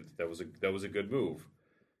 I thought that was a good move.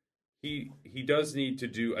 He does need to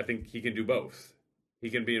do. I think he can do both.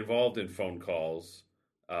 He can be involved in phone calls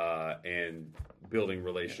and building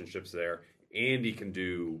relationships there. And he can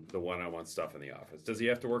do the one-on-one stuff in the office. Does he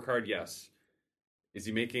have to work hard? Yes. Is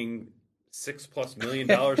he making $6+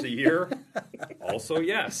 million a year? Also,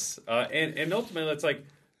 yes. And ultimately, it's like,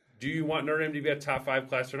 do you want Notre Dame to be a top 5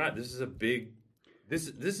 class or not? This is a big.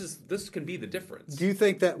 This can be the difference. Do you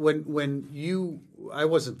think that when I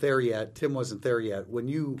wasn't there yet, Tim wasn't there yet.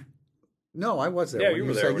 No, I was there. Yeah, when you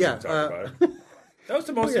were there. Said, when you talked about it. That was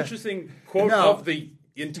the most interesting quote of the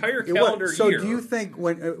entire calendar year. So do you think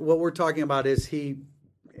what we're talking about is he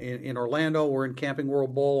in Orlando, we're in Camping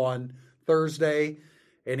World Bowl on Thursday,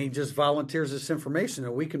 and he just volunteers this information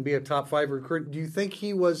and we can be a top 5 recruit? Do you think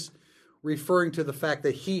he was referring to the fact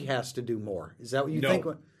that he has to do more? Is that what you think?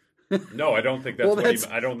 No, I don't think that's what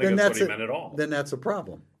he meant at all. Then that's a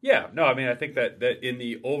problem. Yeah, no, I mean, I think that in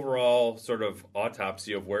the overall sort of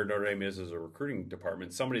autopsy of where Notre Dame is as a recruiting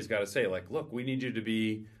department, somebody's got to say, like, look, we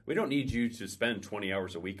don't need you to spend 20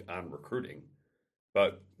 hours a week on recruiting,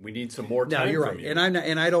 but we need some more time. No, you're right. From you.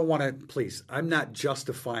 And I don't want to, please, I'm not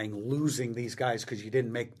justifying losing these guys because you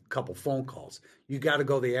didn't make a couple phone calls. You got to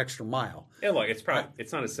go the extra mile. And look, it's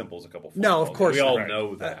not as simple as a couple phone calls. No, of course not. We all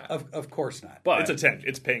know that. Of course not. But it's attention.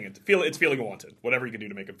 It's paying it. It's feeling wanted. Whatever you can do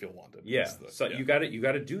to make him feel wanted. Yeah. You got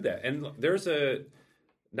to do that. And there's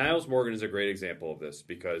Niles Morgan is a great example of this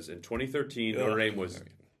because in 2013 Notre Dame was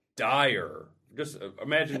dire. Just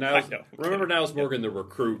imagine Niles. Remember Niles Morgan, the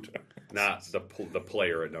recruit, not the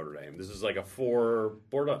player at Notre Dame. This is like a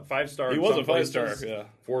 5-star. He was a 5-star, yeah.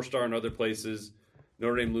 4-star in other places.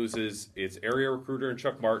 Notre Dame loses its area recruiter in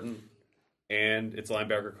Chuck Martin and its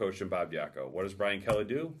linebacker coach in Bob Diaco. What does Brian Kelly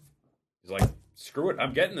do? He's like, screw it,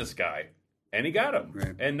 I'm getting this guy. And he got him.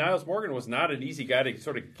 Right. And Niles Morgan was not an easy guy to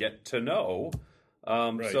sort of get to know.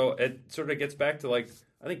 Right. So it sort of gets back to, like,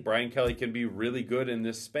 I think Brian Kelly can be really good in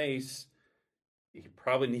this space. He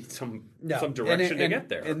probably needs some direction to get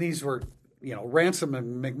there. And these were, Ransom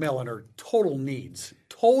and McMillan are total needs.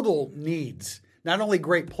 Total needs. Not only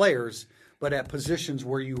great players, but at positions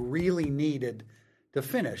where you really needed to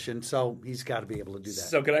finish. And so he's got to be able to do that.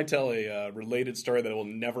 So can I tell a related story that will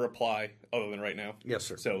never apply other than right now? Yes,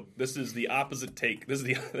 sir. So this is the opposite take. This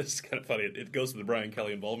is kind of funny. It goes to the Brian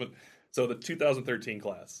Kelly involvement. So the 2013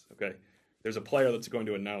 class, okay, there's a player that's going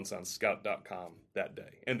to announce on scout.com that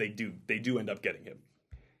day. And they do end up getting him.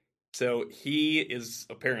 So he is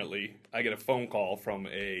apparently, I get a phone call from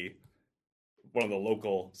one of the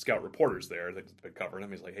local scout reporters there that's been covering him.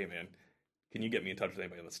 He's like, hey, man, can you get me in touch with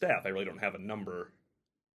anybody on the staff? I really don't have a number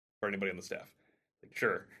for anybody on the staff. Like,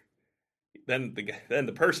 sure. Then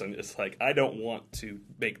the person is like, I don't want to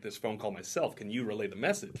make this phone call myself. Can you relay the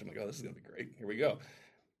message? I'm like, oh, this is going to be great. Here we go.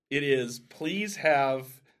 It is, please have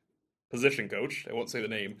position coach, I won't say the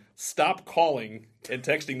name, stop calling and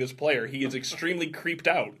texting this player. He is extremely creeped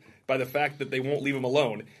out by the fact that they won't leave him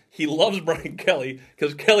alone. He loves Brian Kelly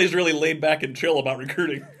because Kelly's really laid back and chill about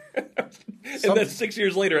recruiting. And then 6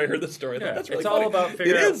 years later, I heard this story. I thought, that's really it's funny. all about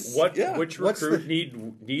figuring out which recruit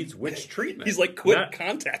needs which treatment. He's like, quit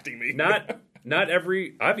contacting me. Not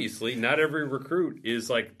every recruit is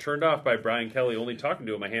like turned off by Brian Kelly only talking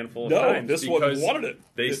to him a handful of times. No, this one wanted it.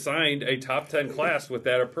 They signed a top 10 class with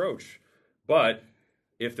that approach. But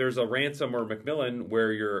if there's a Ransom or McMillan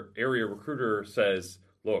where your area recruiter says,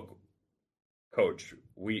 look, coach,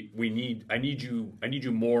 I need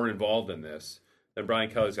you more involved in this, then Brian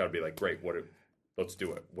Kelly's got to be like, great, let's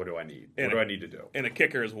do it. What do I need? What do I need to do? And a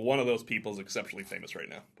kicker is one of those people is exceptionally famous right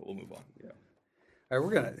now, but we'll move on. Yeah. All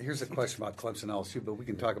right, here's a question about Clemson LSU, but we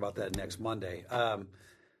can talk about that next Monday. All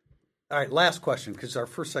right, last question, because our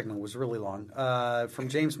first segment was really long. From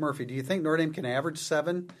James Murphy, do you think Notre Dame can average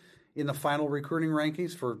 7 in the final recruiting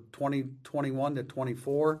rankings for 2021 to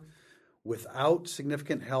 24 without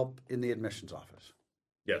significant help in the admissions office?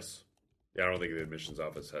 Yes. Yeah, I don't think the admissions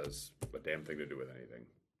office has a damn thing to do with anything.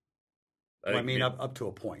 Up to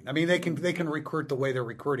a point. I mean, they can recruit the way they're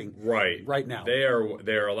recruiting right now. They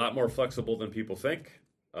are a lot more flexible than people think.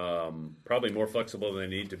 Probably more flexible than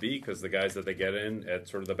they need to be because the guys that they get in at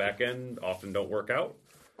sort of the back end often don't work out.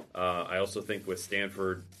 I also think with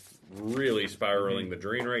Stanford really spiraling the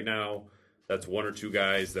drain right now, that's 1 or 2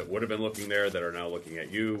 guys that would have been looking there that are now looking at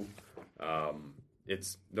you.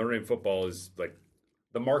 It's Notre Dame football is like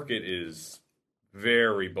the market is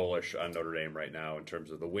very bullish on Notre Dame right now in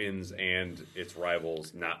terms of the wins and its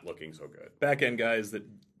rivals not looking so good. Back end guys that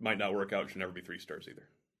might not work out should never be 3 stars either.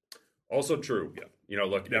 Also true. Yeah.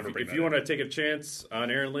 Look, if you want to take a chance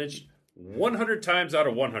on Aaron Lynch, 100 times out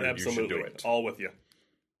of 100 Absolutely. You should do it. All with you.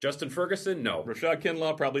 Justin Ferguson, no. Rashad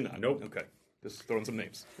Kinlaw, probably not. Nope. Okay. Just throwing some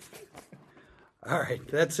names. All right,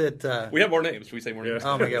 that's it. We have more names. Should we say more names?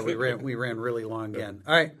 Oh, my God, we ran really long again.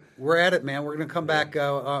 All right, we're at it, man. We're going to come back.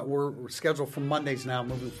 We're scheduled for Mondays now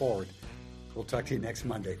moving forward. We'll talk to you next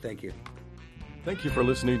Monday. Thank you. Thank you for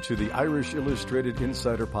listening to the Irish Illustrated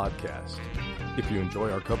Insider Podcast. If you enjoy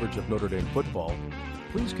our coverage of Notre Dame football,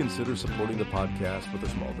 please consider supporting the podcast with a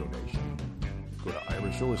small donation. Go to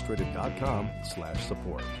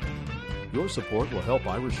irishillustrated.com/support. Your support will help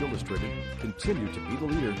Irish Illustrated continue to be the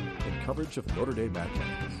leader in coverage of Notre Dame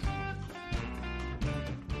athletics.